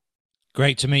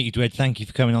 Great to meet you, DeWitt. Thank you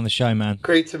for coming on the show, man.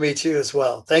 Great to meet you as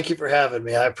well. Thank you for having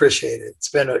me. I appreciate it. It's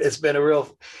been a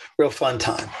real fun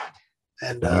time.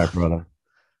 And all right, brother.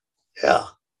 Yeah.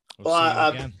 We'll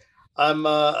I'm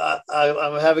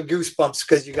having goosebumps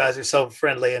because you guys are so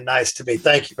friendly and nice to me.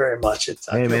 Thank you very much. I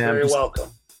feel very welcome.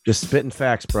 Just spitting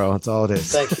facts, bro. That's all it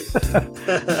is. Thank you.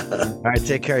 All right,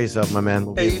 take care of yourself, my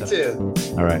man. Hey, you too.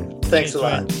 All right. Thanks a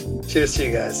lot. Cheers to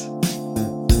you guys.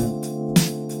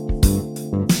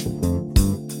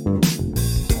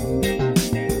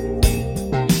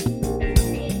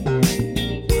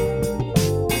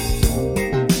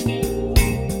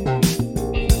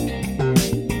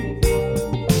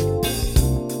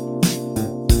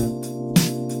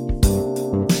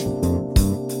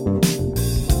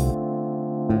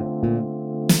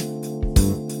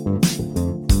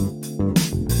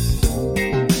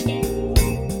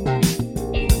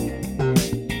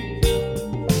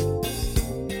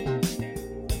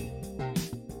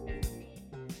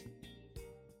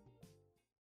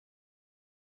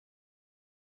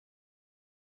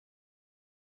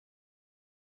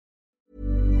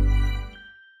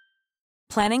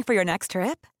 Planning for your next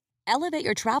trip? Elevate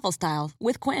your travel style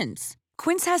with Quince.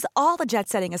 Quince has all the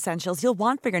jet-setting essentials you'll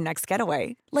want for your next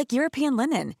getaway, like European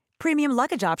linen, premium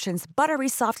luggage options, buttery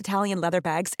soft Italian leather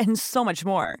bags, and so much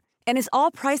more. And is all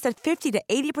priced at 50 to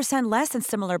 80% less than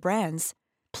similar brands.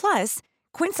 Plus,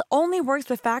 Quince only works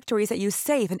with factories that use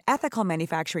safe and ethical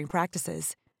manufacturing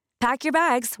practices. Pack your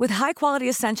bags with high-quality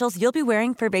essentials you'll be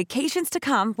wearing for vacations to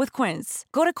come with Quince.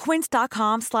 Go to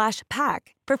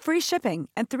quince.com/pack for free shipping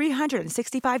and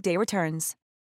 365-day returns.